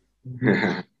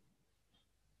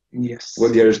 Yes.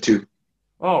 What the other 2?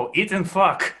 Oh, eat and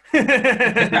fuck.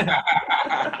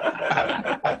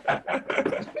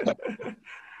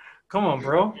 Come on,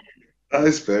 bro.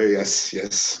 That's fair,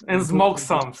 yes. And smoke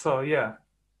some, so yeah.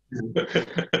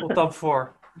 Well, top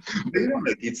 4. You know,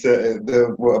 like it's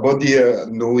about the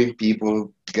knowing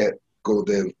people, go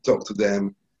there, talk to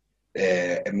them,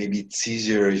 and maybe it's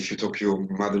easier if you talk your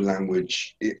mother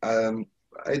language.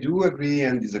 I do agree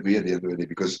and disagree at the end of the day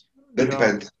because that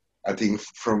depends. I think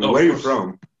from where you're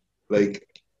from, like,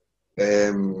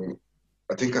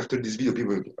 I think after this video,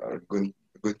 people are going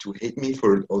to hate me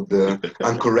for all the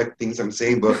incorrect things I'm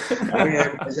saying, but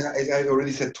as I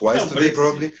already said twice today,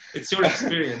 probably. It's your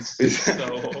experience, so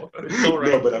it's all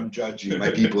right. No, but I'm judging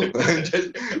my people.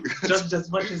 Judge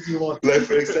as much as you want. Like,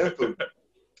 for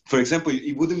example,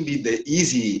 it wouldn't be the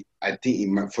easy, I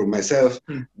think, for myself,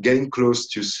 getting close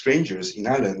to strangers in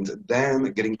Ireland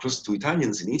than getting close to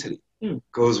Italians in Italy.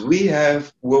 Because we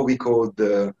have what we call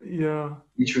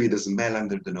literally the smell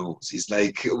under the nose. It's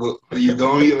like you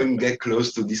don't even get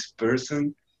close to this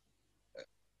person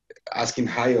asking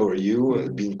hi, how are you,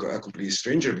 being a complete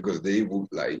stranger, because they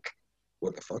would like,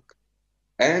 what the fuck?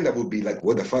 And I would be like,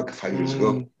 what the fuck, 5 years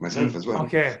ago, myself as well.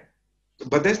 Okay.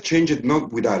 But that changed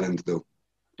not with Ireland, though.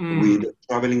 With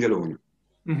traveling alone.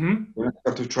 When I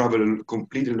start to travel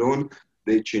completely alone,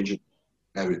 they changed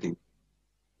everything.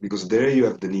 Because there you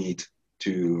have the need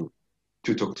to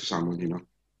talk to someone, you know.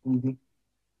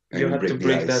 You have to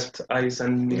break that ice,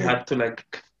 and you have to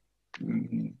like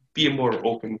be more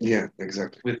open. Yeah,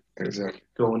 exactly. With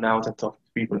going out and talk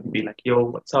to people and be like, "Yo,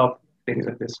 what's up?" Things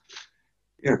like this.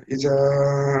 Yeah, it's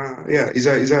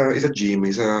a gym.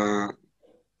 It's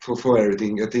for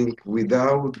everything. I think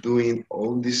without doing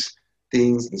all these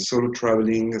things, the solo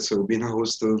traveling, so being a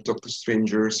hostel, talk to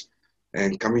strangers,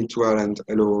 and coming to Ireland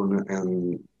alone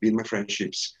and build my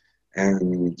friendships,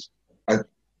 and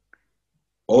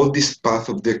all this path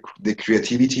of the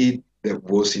creativity that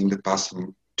was in the past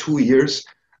 2 years,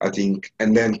 I think,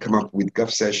 and then come up with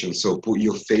Gaff Sessions. So put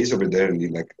your face over there and be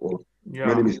like, oh,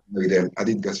 my name is David, I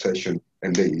did Gaff Session,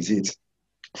 and there is it.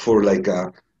 For like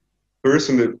a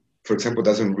person that, for example,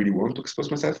 doesn't really want to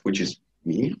expose myself, which is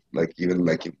me, like even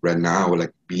like right now,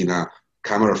 like being a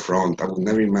camera front, I would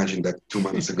never imagine that 2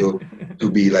 months ago to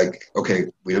be like,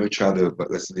 okay, we know each other, but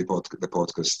let's do the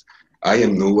podcast. I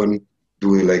am no one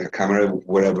doing like a camera,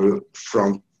 whatever,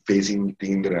 front facing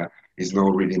thing that is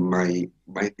not really my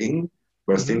thing,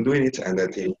 but still doing it. And I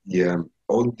think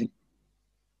all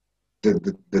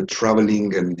the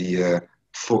traveling and the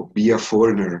be a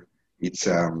foreigner, it's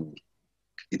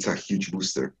a huge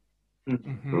booster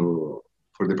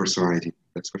for the personality.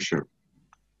 That's for sure.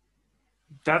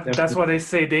 That's what they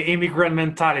say, the immigrant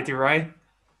mentality, right?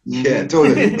 Yeah,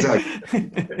 totally, exactly.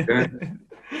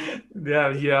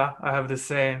 Yeah, I have the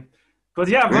same. But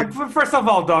yeah, but first of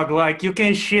all, dog, like, you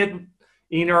can shit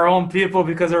in your own people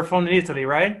because they're from Italy,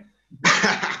 right?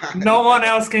 no one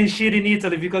else can shit in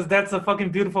Italy because that's a fucking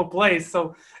beautiful place.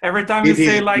 So every time you It is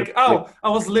say like, beautiful. "Oh, I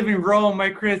was living in Rome, my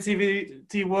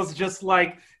creativity was just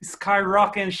like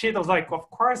skyrocketing shit," I was like, "Of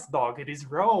course, dog, it is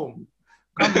Rome.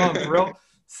 Come on, bro.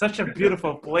 Such a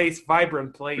beautiful place,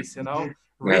 vibrant place, That's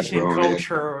rich in wrong. Yeah.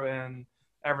 culture and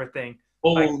everything."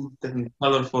 Like, Old and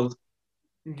colorful.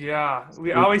 yeah,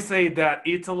 we always say that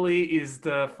Italy is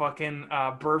the fucking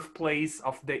birthplace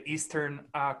of the Eastern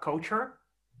culture,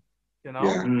 you know?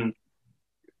 Yeah. Mm.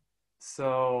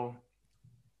 So,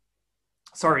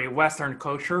 sorry, Western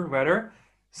culture, rather.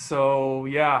 So,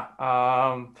 yeah,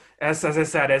 as I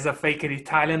said, as a fake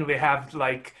Italian, we have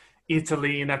like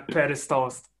Italy in a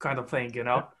pedestal kind of thing,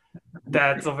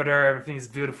 That's over there, everything is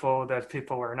beautiful, that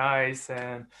people are nice,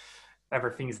 and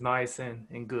everything is nice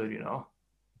and good.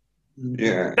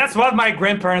 Yeah. That's what my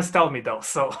grandparents tell me, though.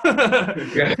 So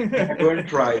Gotta go and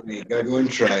try it, Nick. Gotta go and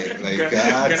try it. Like I'd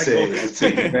Gotta go.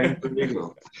 say, eventually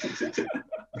go.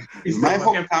 In my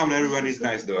hometown, everyone is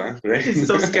nice, though, huh? Right? He's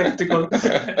so skeptical.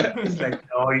 He's like,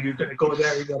 "Oh, you're gonna go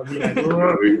there. You're gonna be like,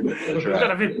 oh. You're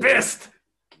gonna be pissed."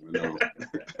 No.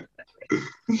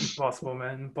 Impossible,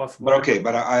 man. Impossible. But okay,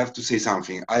 but I have to say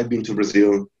something. I've been to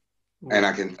Brazil, and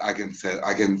I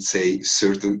can say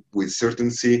with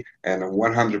certainty and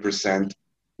 100%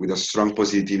 with a strong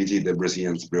positivity the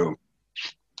Brazilians, bro.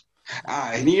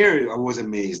 And here I was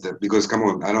amazed because come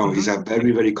on, I know it's a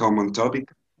very very common topic,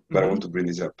 but I want to bring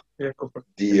this up. Yeah, go for it.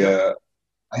 The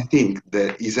I think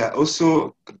that is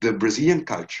also the Brazilian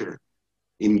culture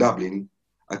in Dublin.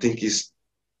 I think is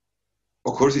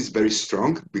of course it's very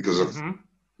strong because of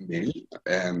many.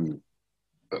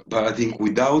 But I think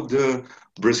without the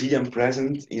Brazilian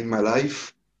presence in my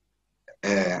life,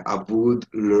 I would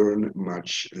learn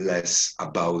much less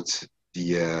about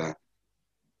the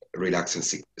relax and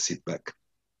sit back.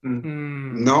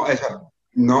 Not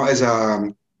as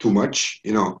a too much,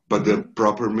 but the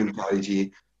proper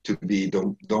mentality to be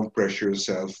don't pressure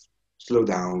yourself, slow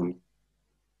down,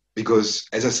 because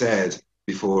as I said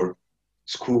before,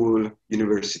 school,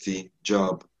 university,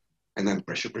 job, and then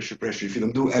pressure. If you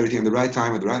don't do everything at the right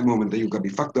time, at the right moment, then you're gonna be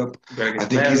fucked up. I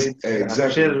think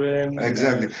Exactly. children.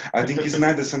 Exactly. I think it's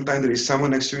nice that sometimes there is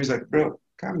someone next to you who's like, bro,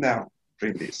 calm down,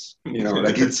 drink this.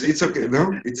 Like it's okay.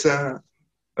 No,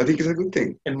 I think it's a good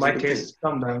thing. In my case,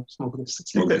 calm down, smoke this.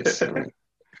 Smoke this.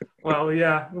 Well,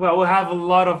 yeah. Well, we have a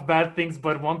lot of bad things,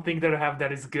 but one thing that we have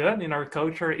that is good in our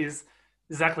culture is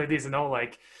exactly this,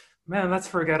 like, man, let's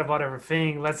forget about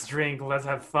everything. Let's drink, let's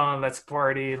have fun, let's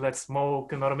party, let's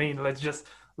smoke, you know what I mean? Let's just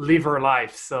live our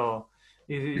life. So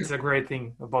it's a great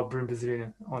thing about being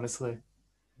Brazilian, honestly.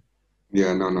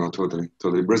 Yeah, no, totally.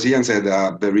 Brazilians had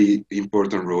a very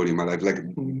important role in my life. Like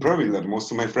probably like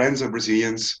most of my friends are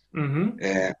Brazilians.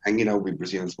 Hanging out with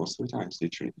Brazilians most of the time,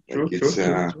 literally. True.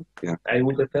 Yeah. I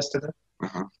would attest to that.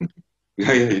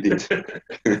 Yeah, you did.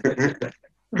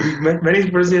 We've met many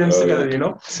Brazilians together,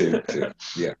 Same,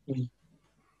 yeah.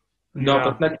 No,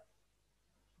 but like,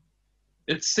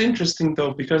 it's interesting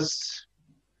though, because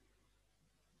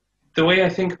the way I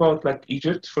think about like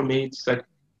Egypt, for me, it's like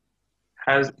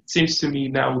it seems to me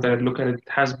now that I look at it,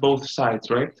 has both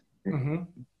sides, right?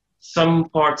 Some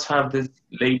parts have this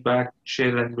laid back,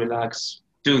 chill and relax.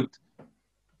 Dude,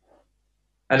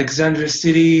 Alexandria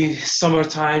City,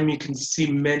 summertime, you can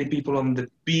see many people on the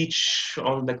beach,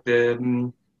 on like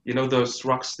the, those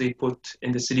rocks they put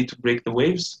in the city to break the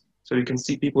waves. So you can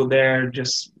see people there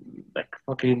just like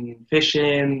fucking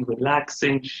fishing,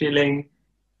 relaxing, chilling.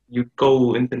 You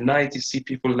go in the night, you see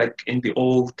people like in the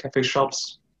old cafe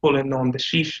shops pulling on the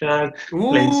shisha,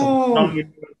 playing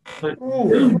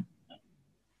some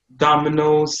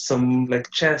dominoes, some like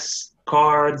chess,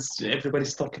 cards,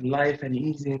 everybody's talking life and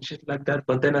easy and shit like that.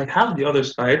 But then I have the other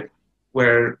side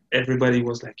where everybody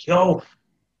was like, yo,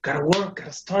 gotta work,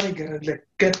 gotta study, gotta like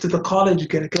get to the college,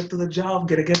 gotta get to the job,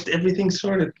 gotta get everything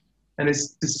sorted. And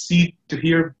it's to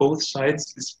hear both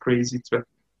sides is crazy to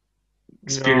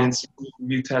experience.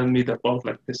 You tell me about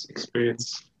like this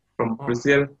experience from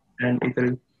Brazil and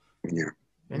Italy. Yeah.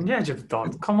 And yeah, just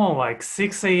thought, come on, like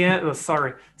 6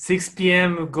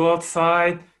 p.m., go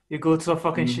outside, you go to a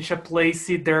fucking shisha place,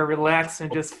 sit there, relax,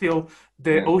 and just feel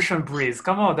the ocean breeze.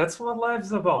 Come on, that's what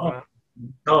life's about, man.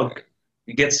 Dog,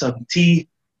 you get some tea,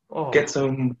 get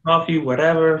some coffee,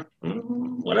 whatever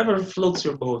floats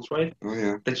your boat, right? Oh,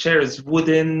 yeah. The chair is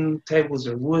wooden, tables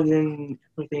are wooden,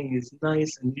 everything is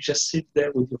nice, and you just sit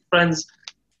there with your friends,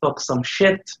 talk some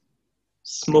shit,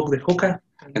 smoke the hookah.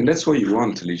 And that's what you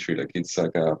want, literally. Like it's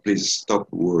like, please stop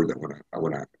the word. I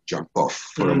wanna jump off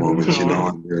for a moment,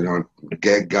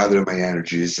 gather my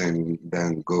energies, and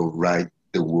then go write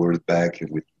the word back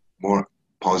with more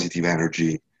positive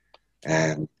energy.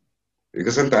 And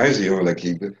because sometimes like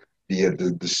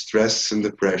the stress and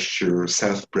the pressure,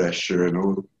 self pressure, and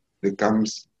all that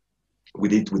comes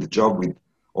with it, with the job, with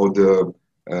all the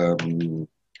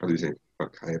how do you say?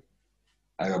 Fuck,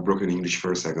 I have broken English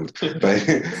for a second, but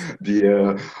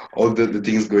all the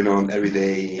things going on every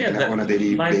day on a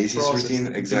daily life basis process, routine.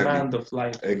 the Exactly, demand of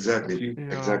life of exactly, you.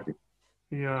 Yeah. exactly.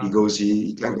 Yeah.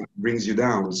 He kind of brings you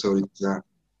down, so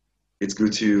it's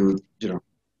good to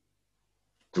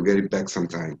to get it back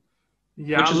sometime.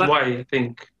 Yeah. Which is why I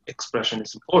think expression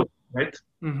is important, right?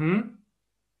 Mm-hmm.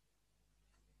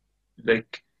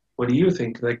 Like, what do you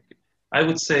think? Like, I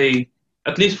would say,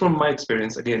 at least from my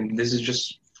experience, again, this is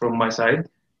just from my side.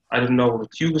 I don't know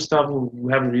what you, Gustavo,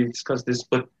 we haven't really discussed this,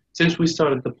 but since we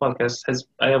started the podcast, has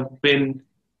I have been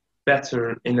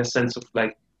better in a sense of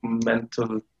like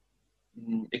mental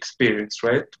experience,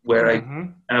 right? Where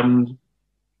Mm-hmm. am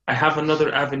I have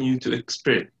another avenue to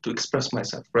express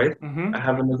myself, right? I Mm-hmm.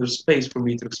 have another space for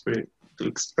me to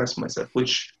express myself,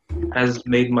 which has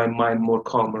made my mind more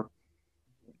calmer.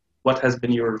 What has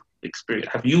been your experience?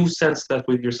 Have you sensed that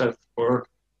with yourself, or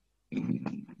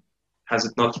mm, has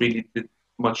it not really did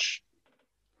much?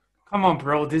 Come on,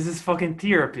 bro. This is fucking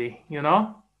therapy, you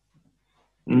know?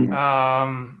 Mm,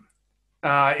 Um,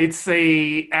 it's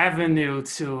a avenue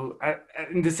to,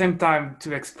 in the same time,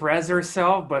 to express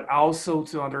yourself, but also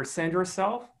to understand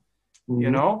yourself, you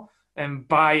mhm, know? And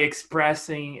by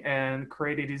expressing and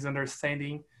creating this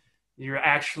understanding, you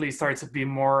actually start to be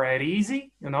more at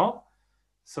easy, you know?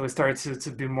 So it starts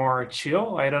to be more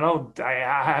chill. I don't know.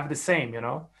 I have the same, you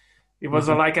know? It was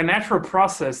mhm, like a natural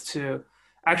process to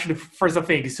actually, first of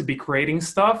thing is to be creating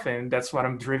stuff. And that's what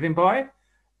I'm driven by,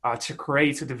 to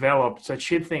create, to develop, to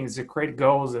achieve things, to create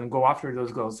goals and go after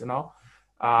those goals, you know?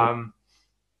 Um,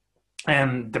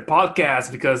 and the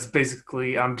podcast, because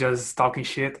basically I'm just talking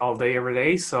shit all day, every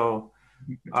day. So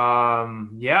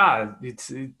yeah,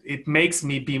 it makes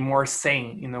me be more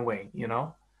sane in a way, you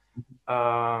know?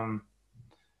 Um,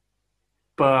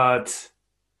 but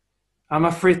I'm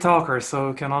a free talker,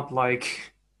 so cannot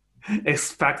like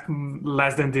expect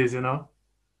less than this, you know?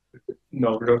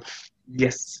 no, no.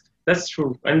 Yes, that's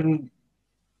true. And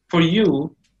for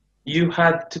you, you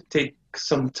had to take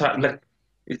some time. Like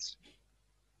it's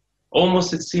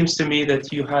almost. It seems to me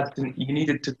that you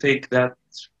needed to take that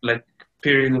like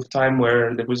period of time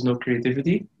where there was no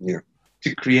creativity Yeah,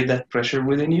 to create that pressure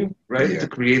within you, right? yeah, To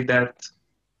create that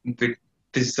the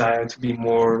desire to be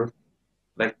more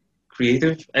like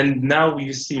creative. And now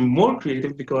you seem more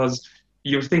creative because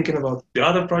you're thinking about the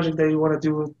other project that you want to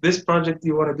do, this project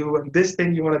you want to do, and this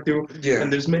thing you want to do. yeah.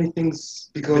 And there's many things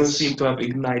that seem Because to have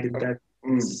ignited that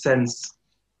mm, sense.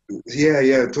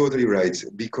 yeah, totally right.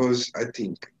 Because I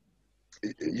think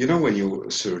when you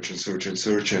search and search and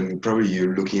search, and probably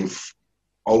you're looking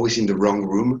always in the wrong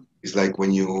room. It's like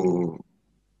when you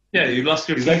Yeah, you lost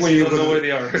your It's like keys, when you you don't go know where to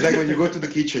they are. it's like when you go to the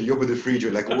kitchen, you open the fridge,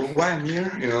 you're like, why I'm here?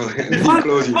 And then you What the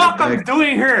close it, you're fuck I'm back.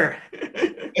 doing here?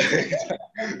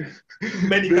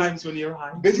 Many times when you're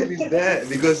high. Basically, it's that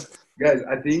because guys,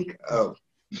 I think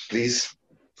please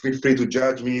feel free to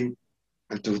judge me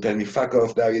and to tell me fuck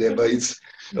off, Davide, but it's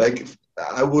like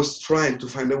I was trying to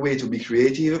find a way to be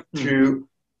creative Hmm. through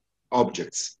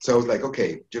objects. So I was like,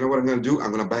 okay, do you know what I'm gonna do?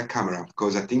 I'm gonna buy a camera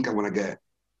because I think I want to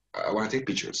take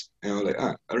pictures. And I was like,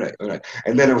 all right, all right.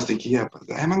 And then I was thinking, yeah, but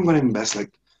am I going to invest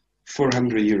like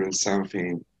 400 euros in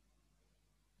something?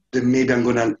 Then maybe I'm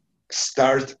going to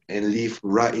start and leave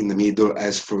right in the middle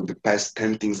as for the past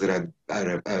 10 things that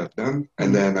I've done.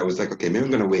 And then I was like, okay, maybe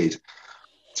I'm going to wait.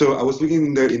 So I was looking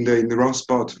in the wrong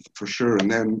spot for sure.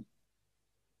 And then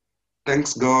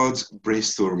thanks God,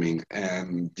 brainstorming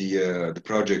and the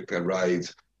project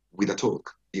arrived with a talk.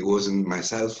 It wasn't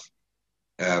myself.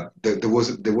 There was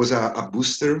a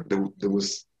booster that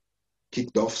was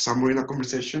kicked off somewhere in a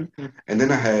conversation. And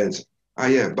then I had,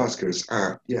 yeah, buskers.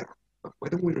 Yeah, why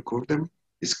don't we record them?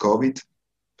 It's COVID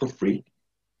for free.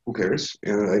 Who cares?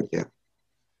 And like, yeah.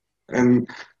 And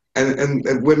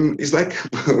and when it's like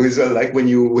it's like when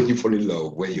you fall in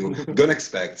love, when you don't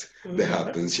expect that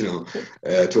happens,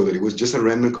 totally. It was just a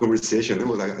random conversation. It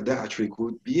was like that actually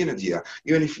could be an idea.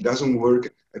 Even if it doesn't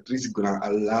work, at least it's gonna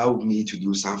allow me to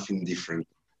do something different,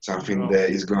 something Yeah, that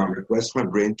is gonna request my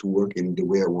brain to work in the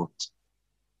way I want.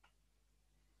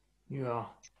 yeah,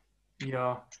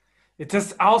 yeah. It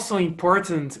is also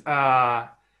important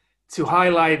to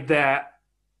highlight that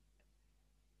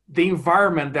the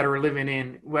environment that we're living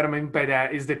in, what I mean by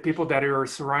that is the people that you're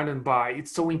surrounded by.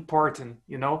 It's so important,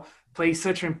 you know, plays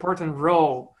such an important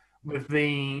role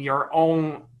within your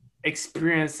own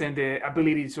experience and the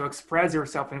ability to express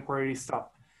yourself and create stuff,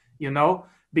 you know,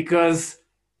 because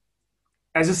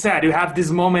as you said, you have this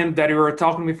moment that you were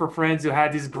talking with your friends, you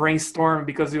had this brainstorm.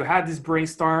 Because you had this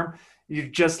brainstorm, you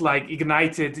just like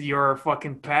ignited your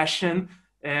fucking passion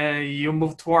and you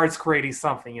move towards creating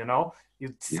something, you know?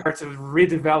 You Yeah, start to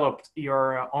redevelop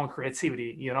your own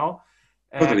creativity, you know?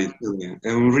 totally, And totally.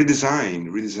 And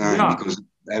redesign, yeah, because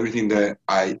everything that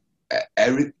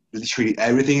literally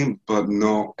everything, but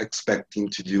no expecting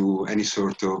to do any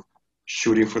sort of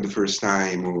shooting for the first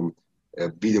time or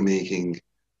video making.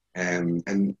 And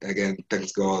again,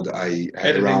 thanks God, I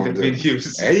had Editing the around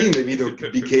videos. editing the video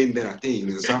became then a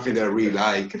thing, something that I really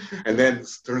like. And then it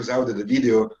turns out that the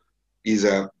video is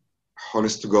a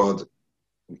honest to God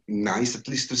nice at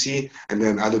least to see. And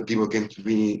then other people came to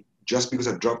me just because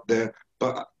I dropped there.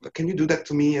 But can you do that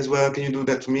to me as well? Can you do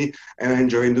that to me? And I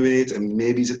enjoy doing it. And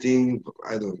maybe it's a thing. But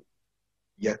I don't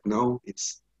yet know.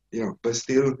 It's but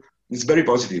still, it's very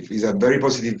positive. It's a very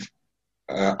positive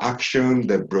action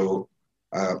that brought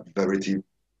a very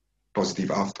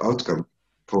positive outcome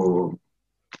for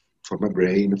my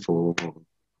brain, for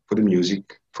the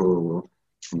music, for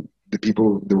the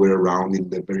people that were around in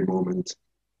the very moment.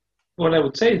 Well, I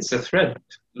would say it's a thread.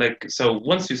 Like, so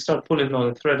once you start pulling on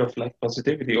a thread of like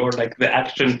positivity or like the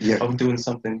action Yeah, of doing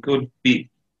something good, be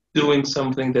doing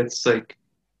something that's like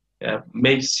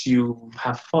makes you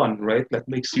have fun, right? Like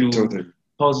makes you totally,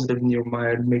 positive in your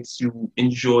mind, makes you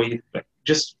enjoy it, like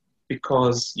just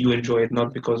because you enjoy it,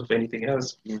 not because of anything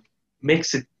else, yeah,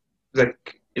 makes it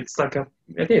like it's like a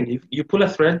again, you pull a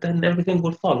thread and everything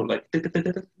will follow, like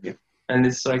yeah, and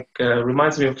it's like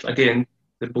reminds me of again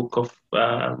the book of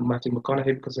Matthew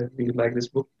McConaughey because I really like this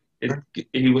book. It, yeah,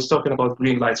 he was talking about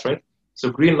green lights, right? So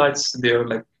green lights, they're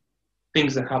like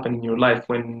things that happen in your life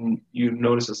when you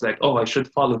notice it's like, oh, I should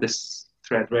follow this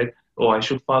thread, right? Or I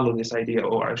should follow this idea,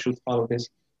 or I should follow this.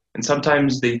 And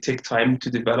sometimes they take time to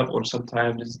develop, or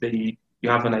sometimes they you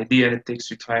have an idea and it takes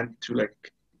you time to like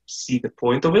see the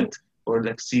point of it, or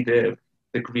like see the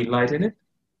green light in it.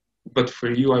 But for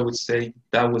you, I would say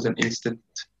that was an instant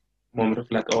moment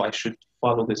of like, oh, I should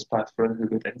follow this path for a little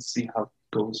bit and see how it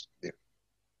goes. yeah,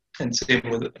 And same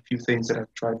with a few things that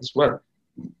I've tried as well.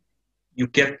 You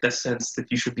get the sense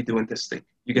that you should be doing this thing.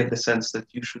 You get the sense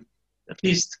that you should at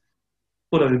least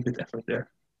put a little bit effort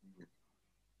there.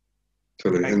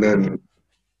 totally. I, And then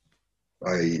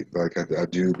I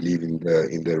do believe in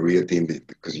the real thing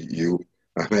because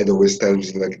Ahmed always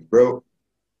tells me like, bro,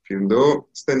 if you don't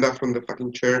stand up from the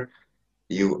fucking chair,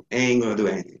 you ain't gonna do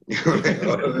anything. Like,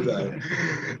 all the time.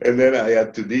 And then I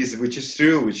had to this, which is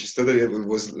true, which is totally, it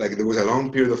was like there was a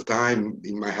long period of time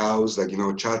in my house, like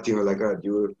chatting, like,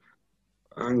 you're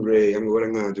hungry. I mean, what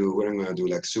I'm gonna do? What I'm gonna do?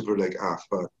 Like super, like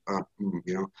fuck,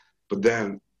 But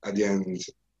then at the end,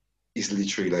 it's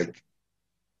literally like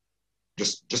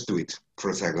just do it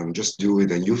for a second, just do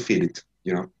it, and you feel it.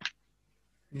 yeah,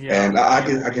 And I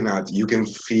can add, you can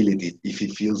feel it if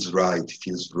it feels right, it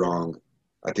feels wrong.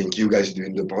 I think you guys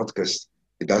doing the podcast,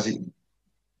 it doesn't.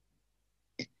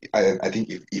 I think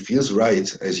it feels right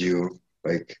as you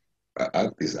like.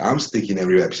 I'm sticking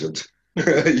every episode.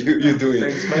 You doing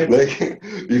Thanks, mate. like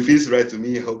it feels right to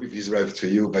me. I hope it feels right to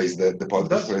you. But the It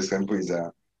podcast, for does. example,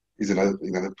 is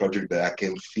another project that I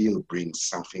can feel brings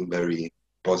something very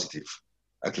positive,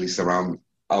 at least around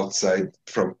outside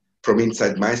from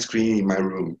inside my screen in my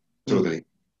room. Totally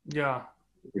yeah,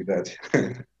 with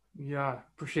that. yeah.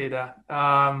 Appreciate that.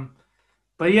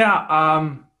 But yeah,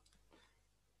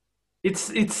 it's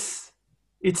it's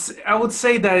it's. I would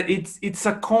say that it's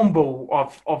a combo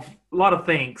of a lot of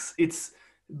things. It's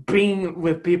being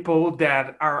with people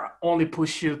that are only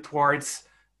push you towards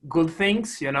good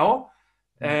things, you know,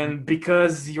 Mhm. and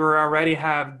because you already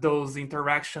have those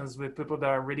interactions with people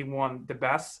that really want the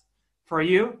best for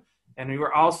you, and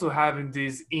you're also having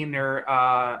this inner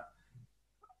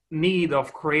need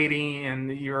of creating,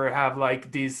 and you have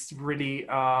like this really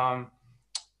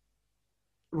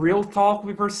real talk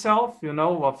with yourself, you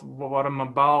know, of what I'm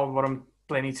about, what I'm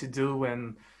planning to do,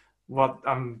 and what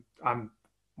I'm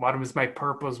what is my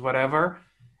purpose, whatever.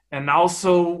 And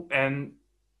also and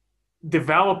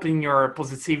developing your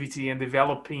positivity and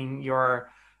developing your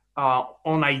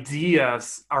own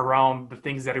ideas around the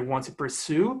things that you want to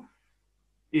pursue.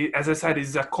 As I said,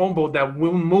 is a combo that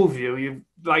will move you. You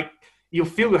like you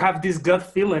feel you have this gut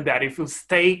feeling that if you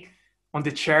stay on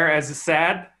the chair, as you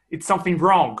said, it's something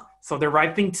wrong. So the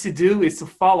right thing to do is to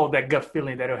follow that gut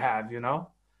feeling that you have, you know.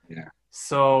 Yeah,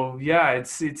 So yeah,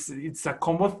 it's a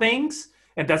combo of things,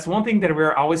 and that's one thing that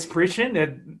we're always preaching.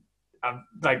 That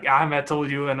like Ahmed told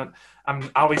you, and I'm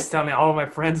always telling all my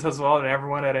friends as well and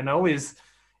everyone that I know is,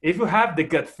 if you have the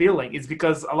gut feeling, it's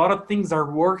because a lot of things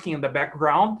are working in the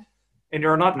background, and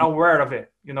you're not aware of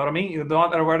it. You know what I mean? You're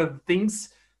not aware of the things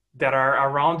that are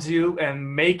around you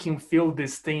and make you feel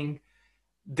this thing,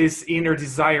 this inner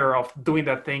desire of doing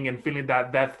that thing and feeling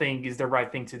that that thing is the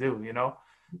right thing to do, you know?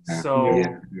 Yeah, Yeah. yeah,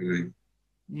 So, really.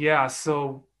 yeah,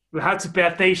 so we have to pay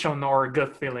attention on our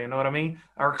gut feeling, you know what I mean?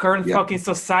 Our current Yeah, fucking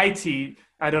society,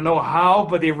 I don't know how,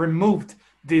 but they removed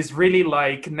this really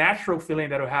like natural feeling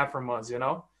that we have from us, you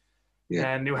know?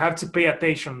 yeah, And you have to pay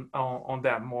attention on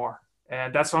that more.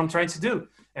 And that's what I'm trying to do.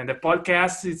 And the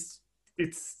podcast is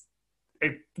it's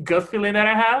a gut feeling that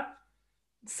I have.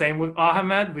 Same with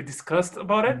Ahmed. We discussed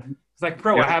about it. Mhm. It's like,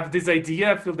 bro, I Yeah. have this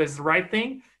idea. I feel this is the right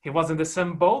thing. He was in the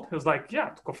same boat. He was like,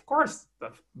 yeah, of course.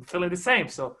 I'm feeling the same.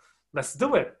 So let's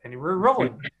do it. And we're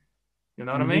rolling. You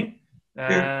know what I Mhm. mean?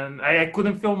 yeah, And I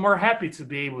couldn't feel more happy to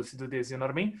be able to do this. You know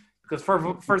what I mean? Because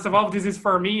first of all, this is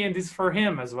for me and this is for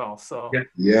him as well. So Yeah.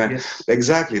 yeah. Yeah.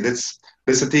 Exactly. That's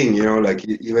the thing, you know, like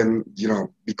even, you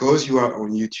know, because you are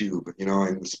on YouTube, you know,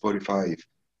 and Spotify,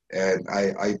 and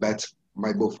I bet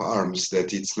my both arms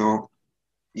that it's not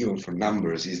even for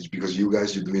numbers, it's because you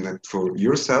guys are doing it for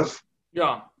yourself,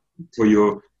 yeah, for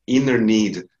your inner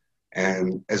need,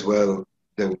 and as well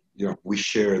that, you know, we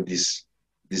share this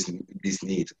this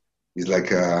need. It's like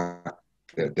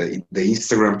the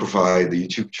Instagram profile, the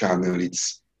YouTube channel.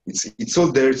 It's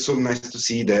all there. It's so nice to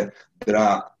see that there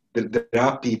are there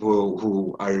are people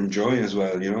who are enjoying as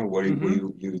well. You know what mm-hmm.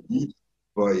 you did,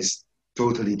 but it's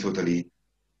totally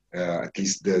at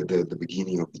least the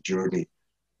beginning of the journey,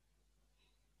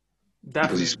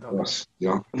 because it's Definitely, for dog. us. You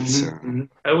know,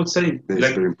 I would say it's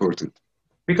like very important.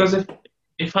 because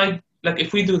if I like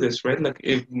if we do this right, like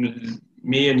if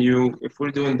me and you, if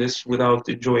we're doing this without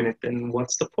enjoying it, then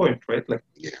what's the point, right? Like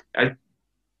Yeah, I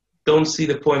don't see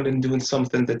the point in doing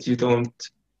something that you don't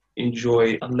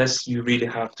enjoy unless you really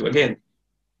have to. Again,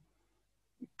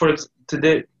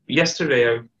 yesterday,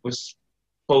 I was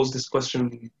posed this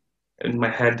question in my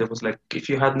head that was like, if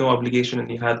you had no obligation and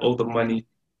you had all the money,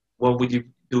 what would you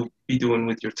be doing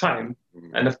with your time?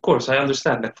 mhm, And of course, I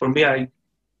understand that for me,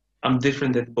 I'm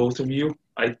different than both of you.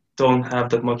 I don't have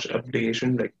that much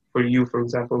obligation. Like for you, for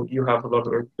example, you have a lot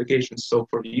of obligations. So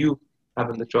for you,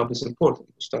 having the job is important,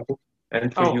 Gustavo,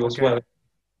 and for Oh, you as okay. well.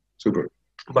 super.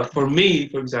 But for me,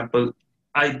 for example,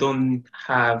 I don't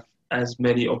have as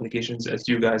many obligations as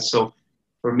you guys. So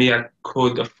for me, I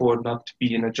could afford not to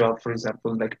be in a job, for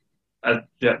example, like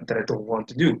that I don't want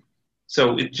to do.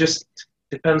 So it just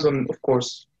depends on, of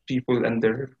course, people and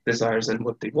their desires and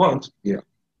what they want. Yeah,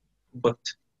 But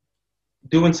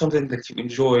doing something that you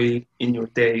enjoy in your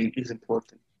day is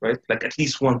important, right? Like at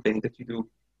least one thing that you do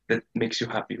that makes you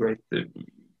happy, right?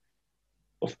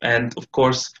 And of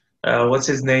course, what's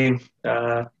his name?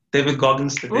 David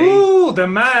Goggins today. Ooh, the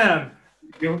man.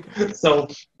 So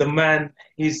the man,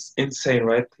 he's insane,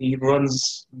 right? He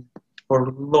runs for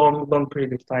a long, long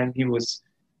period of time. He was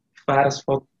fat as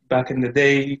fuck back in the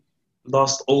day,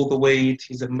 lost all the weight.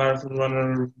 He's a marathon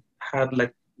runner, had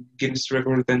like Guinness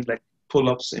record and like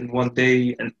pull-ups in one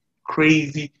day, and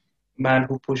crazy man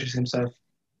who pushes himself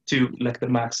to like the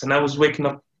max. And I was waking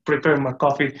up, preparing my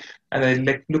coffee, and I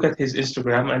like look at his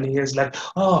Instagram, and he is like,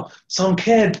 "Oh, some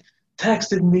kid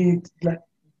texted me like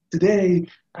today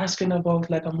asking about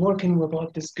like I'm working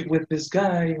about this with this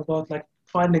guy about like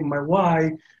finding my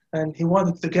why, and he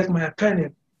wanted to get my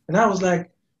opinion." And I was like,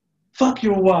 fuck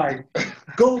your why.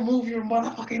 Go move your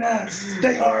motherfucking ass.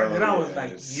 Stay hard. And I was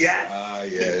like,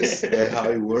 yes. Yes, that's how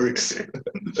it works.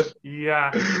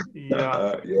 Yeah,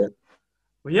 yeah, Yeah,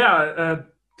 well, yeah.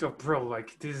 Bro,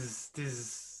 like this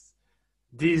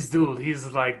dude, he's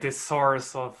like the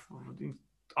source of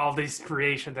all the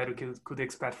inspiration that we could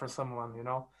expect from someone. You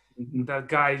know, Mhm. that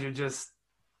guy who just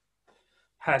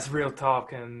has real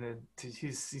talk and he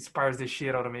inspires the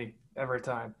shit out of me every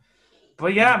time.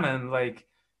 But yeah, man, like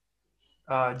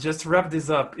just to wrap this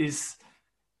up, is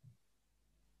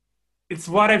it's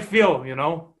what I feel, you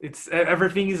know. It's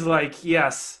everything is like,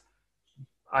 yes,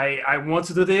 I want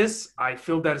to do this. I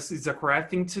feel that it's the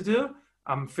correct thing to do.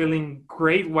 I'm feeling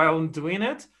great while I'm doing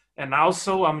it, and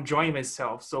also I'm enjoying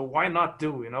myself. So why not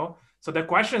do, you know? So the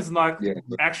question is not yeah,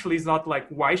 actually is not like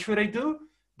why should I do,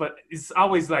 but it's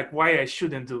always like why I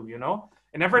shouldn't do, you know.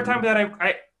 And every time Mhm. that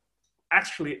I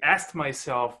actually asked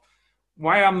myself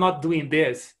why I'm not doing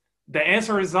this, the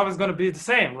answer is always going to be the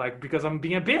same, like because I'm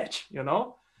being a bitch, you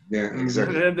know. yeah, Mhm.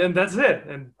 exactly. And that's it,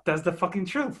 and that's the fucking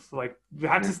truth. Like you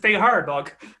have Yeah. to stay hard,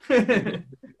 dog.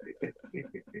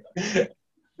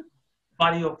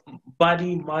 body of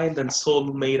body, mind, and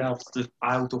soul made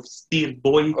out of steel,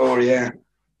 boy. Oh yeah,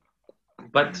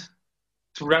 But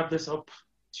to wrap this up,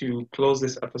 to close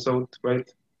this episode, right?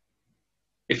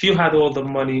 If you had all the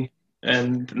money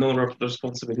and no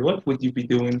responsibility, what would you be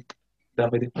doing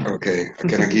Davide. Okay,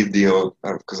 can I give the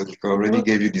because I already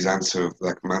gave you this answer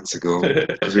like months ago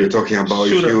because we were talking about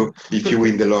if you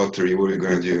win the lottery, what are you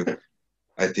gonna do?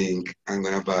 I think I'm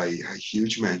gonna buy a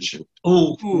huge mansion.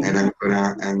 Oh, and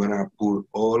I'm gonna put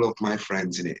all of my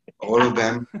friends in it, all of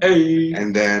them. Hey.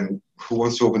 And then who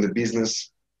wants to open the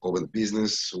business? Open the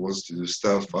business. Who wants to do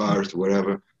stuff, art,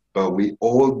 whatever. But we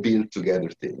all build together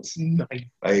things. Nice.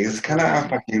 Like it's kind of a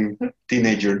fucking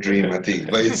teenager dream, I think.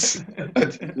 But it's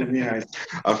really nice.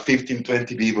 15,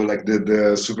 20 people, like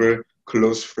the super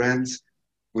close friends,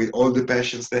 with all the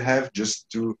passions they have, just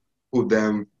to put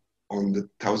them on the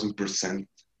 1,000%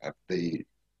 at the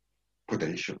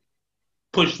potential.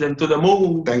 Push them to the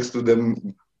moon. Thanks to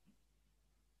them,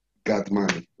 got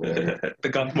money. Whatever. They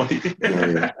got money.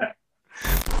 Yeah.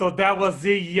 So that was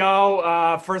it,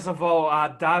 yo. First of all,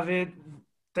 David,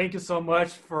 thank you so much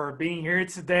for being here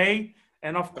today.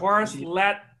 And of course,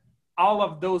 let all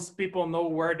of those people know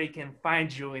where they can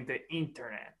find you in the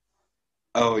internet.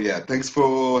 Oh yeah, thanks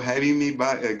for having me,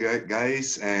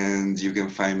 guys. And you can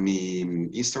find me on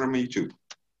Instagram and YouTube.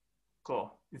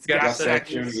 Cool. It's Gas Gas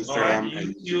Sections Sections. on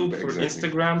Instagram, YouTube, for exactly.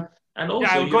 Instagram, and also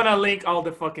Yeah, I'm gonna link all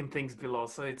the fucking things below,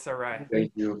 so it's alright.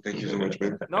 Thank you so much,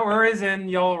 man. No worries,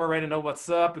 and y'all already know what's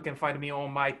up. You can find me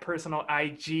on my personal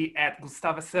IG at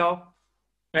Gustavacel.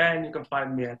 And you can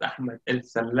find me at Ahmed El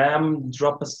Salam.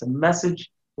 Drop us a message,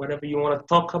 whatever you want to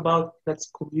talk about. Let's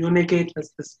communicate.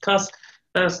 Let's discuss.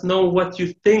 Let us know what you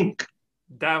think.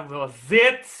 That was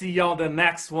it. See y'all the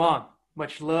next one.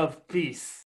 Much love. Peace.